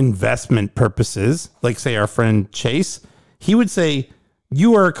investment purposes, like say our friend Chase, he would say,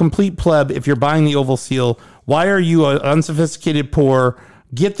 you are a complete pleb if you're buying the oval seal. Why are you an unsophisticated poor?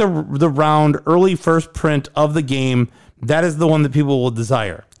 Get the round early first print of the game. That is the one that people will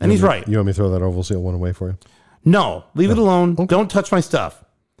desire. And he's right. You want me to throw that oval seal one away for you? No, leave it alone. Okay. Don't touch my stuff.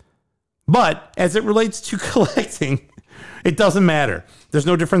 But as it relates to collecting, it doesn't matter. There's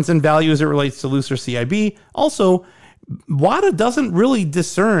no difference in value as it relates to loose or CIB. Also, WADA doesn't really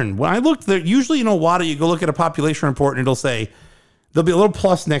discern. When I looked there, usually, WADA, you go look at a population report and it'll say, there'll be a little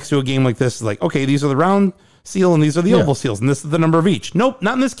plus next to a game like this. Like, okay, these are the round seal and these are the oval seals, and this is the number of each. Nope,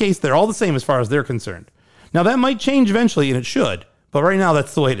 not in this case. They're all the same as far as they're concerned. Now, that might change eventually, and it should, but right now,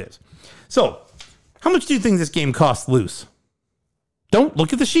 that's the way it is. So, how much do you think this game costs loose? Don't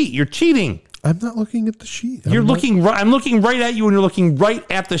look at the sheet. You're cheating. I'm not looking at the sheet. I'm looking right at you, and you're looking right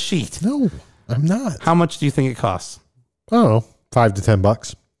at the sheet. No, I'm not. How much do you think it costs? I don't know, $5 to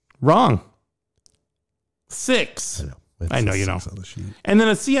 $10. Wrong. $6. I know you know. And then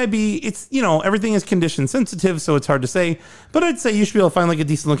a CIB, it's, everything is condition sensitive, so it's hard to say. But I'd say you should be able to find like a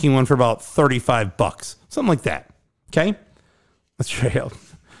decent looking one for about $35. Something like that. Okay? Let's try out.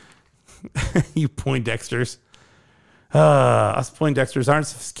 You Poindexters. Us Poindexters aren't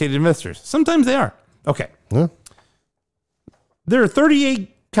sophisticated investors. Sometimes they are. Okay. Yeah. There are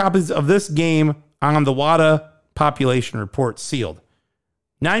 38 copies of this game on the WADA population report sealed.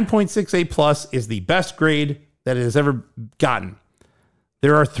 9.68 plus is the best grade that it has ever gotten.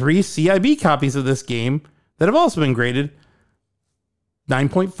 There are 3 CIB copies of this game that have also been graded.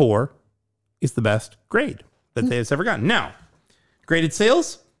 9.4 is the best grade that they have ever gotten. Now, graded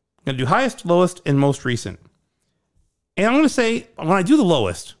sales, I'm going to do highest, lowest, and most recent. And I'm going to say, when I do the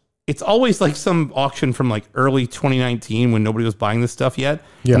lowest, it's always like some auction from like early 2019 when nobody was buying this stuff yet.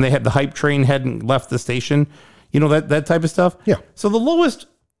 Yeah. And they had the hype train hadn't left the station. You know, that type of stuff. Yeah. So the lowest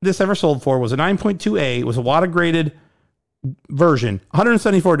this ever sold for was a 9.2A. It was a WATA graded version,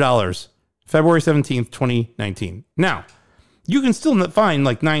 $174, February 17th, 2019. Now, you can still find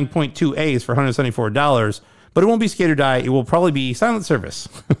like 9.2As for $174, but it won't be Skate or Die. It will probably be Silent Service.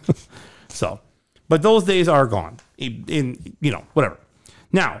 So, but those days are gone. In whatever.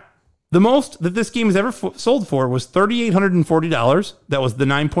 Now, the most that this game has ever sold for was $3,840. That was the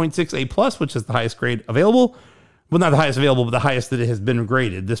 9.6A plus, which is the highest grade available. Well, not the highest available, but the highest that it has been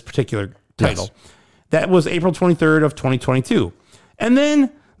graded, this particular title. Yes. That was April 23rd of 2022. And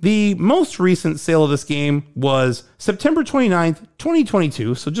then the most recent sale of this game was September 29th,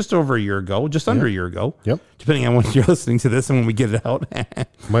 2022. So just over a year ago, just under a year ago. Yep. Depending on when you're listening to this and when we get it out.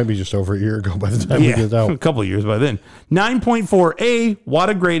 Might be just over a year ago by the time we get it out. A couple of years by then. 9.4A,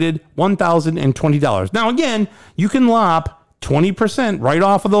 WATA graded, $1,020. Now, again, you can lop 20% right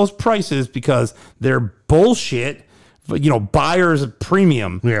off of those prices because they're bullshit. Buyer's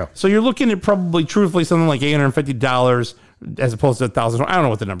premium. Yeah. So you're looking at probably, truthfully, something like $850 as opposed to $1,000. I don't know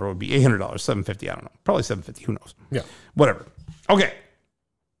what the number would be. $800, $750. I don't know. Probably $750. Who knows? Yeah. Whatever. Okay.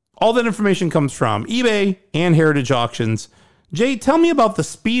 All that information comes from eBay and Heritage Auctions. Jay, tell me about the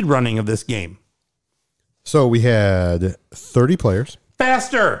speed running of this game. So we had 30 players.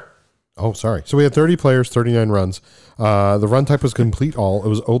 Faster. Oh, sorry. So we had 30 players, 39 runs. The run type was complete all. It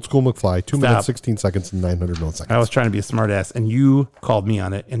was old school McFly, 2 minutes, 16 seconds, and 900 milliseconds. I was trying to be a smart ass, and you called me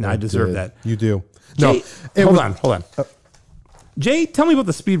on it, and I deserve that. You do. Jay, hold on. Jay, tell me about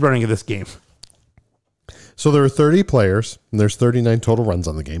the speed running of this game. So there are 30 players, and there's 39 total runs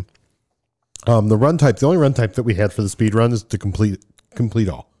on the game. The only run type that we had for the speed run is to complete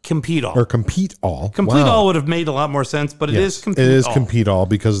all. Compete all. Or compete all. Complete all would have made a lot more sense, but it is compete all. It is compete all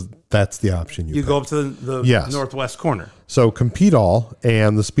because that's the option you go up to the northwest corner. So compete all,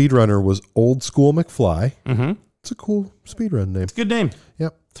 and the speedrunner was Old School McFly. Mm-hmm. It's a cool speedrun name. It's a good name.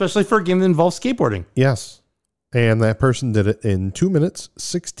 Yep. Especially for a game that involves skateboarding. Yes. And that person did it in 2 minutes,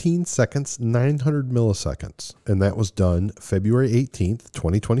 16 seconds, 900 milliseconds. And that was done February 18th,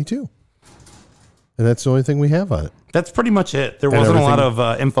 2022. And that's the only thing we have on it. That's pretty much it. There wasn't a lot of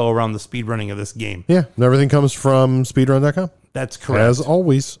info around the speed running of this game. Yeah. And everything comes from speedrun.com. That's correct. As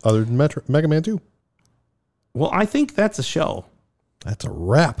always, other than Mega Man 2. Well, I think that's a show. That's a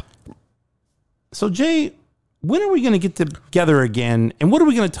wrap. So, Jay, when are we going to get together again? And what are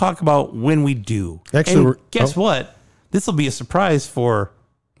we going to talk about when we do? Actually, guess what? This will be a surprise for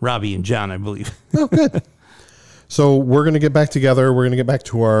Robbie and John, I believe. Oh, good. So we're going to get back together. We're going to get back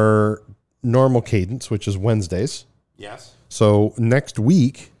to our normal cadence, which is Wednesdays. Yes. So next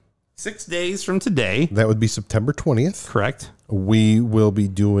week, 6 days from today, that would be September 20th. Correct. We will be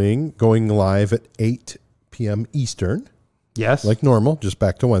going live at 8 p.m. Eastern. Yes. Like normal, just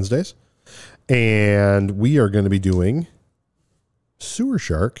back to Wednesdays. And we are going to be doing Sewer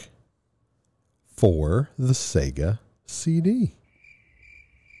Shark for the Sega CD.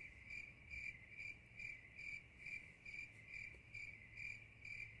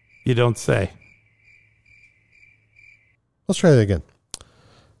 You don't say. Let's try that again.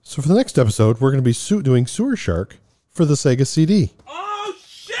 So for the next episode, we're going to be doing Sewer Shark for the Sega CD. Oh,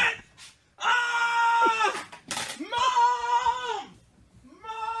 shit! Ah! Mom!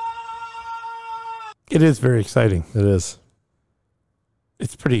 It is very exciting. It is.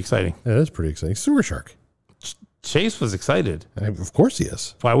 It's pretty exciting. It is pretty exciting. Sewer Shark. Chase was excited. Of course he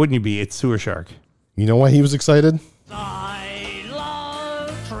is. Why wouldn't you be? It's Sewer Shark. You know why he was excited? I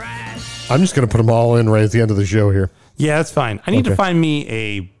love trash. I'm just going to put them all in right at the end of the show here. Yeah, that's fine. I need to find me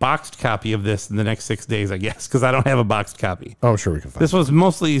a boxed copy of this in the next 6 days, I guess, because I don't have a boxed copy. Oh, sure, we can find this. Was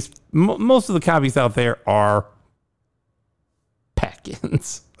mostly, most of the copies out there are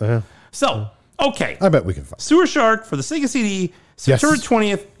pack-ins. So, okay. I bet we can find Sewer Shark for the Sega CD, September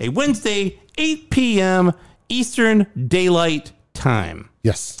 20th, a Wednesday, 8 p.m. Eastern Daylight Time.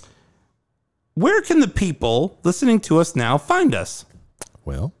 Yes. Where can the people listening to us now find us?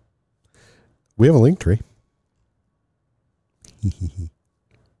 Well, we have a link tree.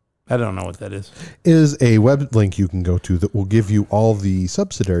 I don't know what that is. It is a web link you can go to that will give you all the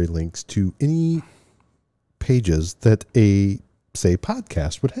subsidiary links to any pages that a, say,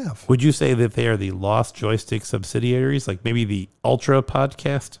 podcast would have. Would you say that they are the Lost Joystick subsidiaries, like maybe the Ultra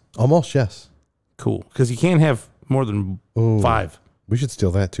podcast? Almost, yes. Cool, because you can't have more than 5. We should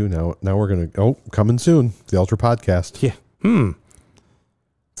steal that too. Now we're going to, coming soon. The Ultra Podcast. Yeah.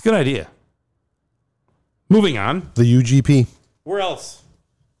 It's a good idea. Moving on. The UGP. Where else?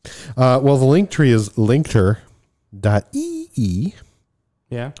 Well, the link tree is linkter.ee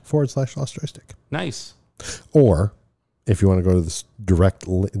Yeah. /Lost Joystick. Nice. Or if you want to go to this direct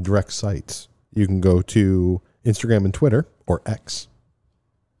sites, you can go to Instagram and Twitter or X.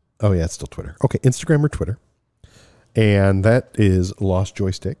 Oh, yeah, it's still Twitter. Okay, Instagram or Twitter. And that is Lost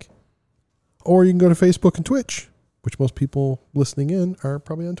Joystick. Or you can go to Facebook and Twitch, which most people listening in are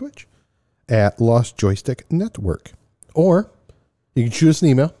probably on Twitch, at Lost Joystick Network. Or you can shoot us an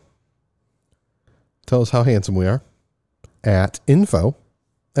email. Tell us how handsome we are at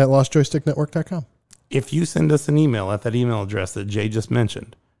info@lostjoysticknetwork.com. If you send us an email at that email address that Jay just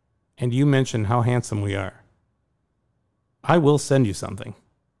mentioned, and you mention how handsome we are, I will send you something.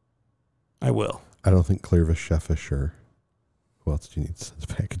 I will. I don't think Clearvis Chef is sure. Who else do you need to send a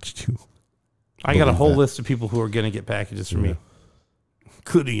package to? I got a whole list of people who are going to get packages from me,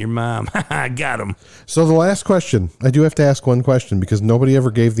 including your mom. I got them. So the last question, I do have to ask one question because nobody ever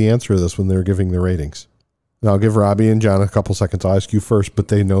gave the answer to this when they were giving their ratings. And I'll give Robbie and John a couple seconds. I'll ask you first, but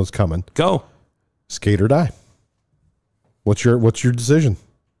they know it's coming. Go. Skate or die. What's your decision?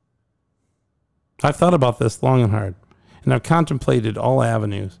 I've thought about this long and hard, and I've contemplated all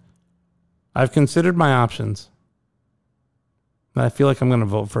avenues. I've considered my options, and I feel like I'm going to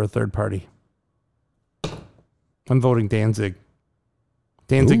vote for a third party. I'm voting Danzig.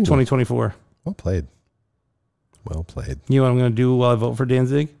 Danzig 2024. Well played. Well played. You know what I'm going to do while I vote for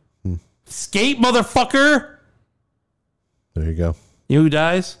Danzig? Skate, motherfucker! There you go. You know who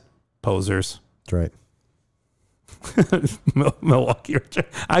dies? Posers. That's right. Milwaukee.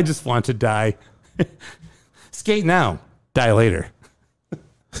 I just want to die. Skate now. Die later.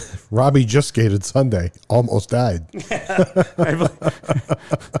 Robbie just skated Sunday. Almost died.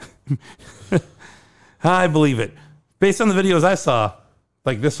 I believe it. Based on the videos I saw,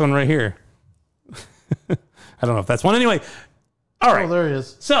 like this one right here. I don't know if that's one. Anyway, all right. Oh, there he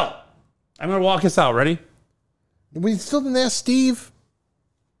is. So, I'm going to walk us out. Ready? We still didn't ask Steve.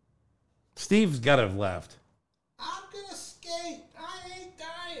 Steve's got to have left. I'm gonna skate. I ain't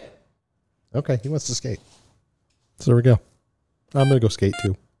dying. Okay, he wants to skate. So there we go. I'm going to go skate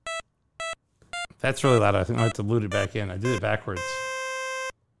too. That's really loud. I think I have to loot it back in. I did it backwards.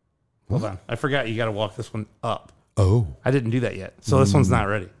 Hold on. I forgot you got to walk this one up. Oh. I didn't do that yet. So this one's not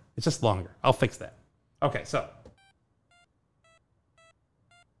ready. It's just longer. I'll fix that. Okay, so.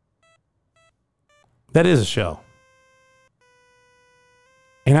 That is a show.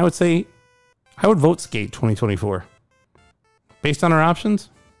 And I would say I would vote Skate 2024. Based on our options,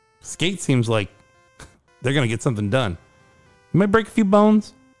 Skate seems like they're going to get something done. You might break a few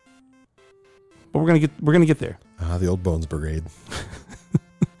bones, but we're going to get there. The old Bones Brigade.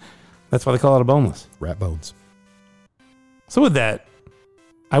 That's why they call it a boneless. Rat bones. So with that,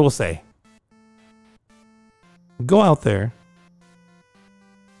 I will say, go out there,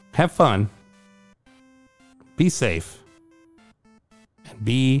 have fun, be safe, and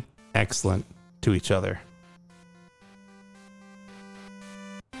be excellent to each other.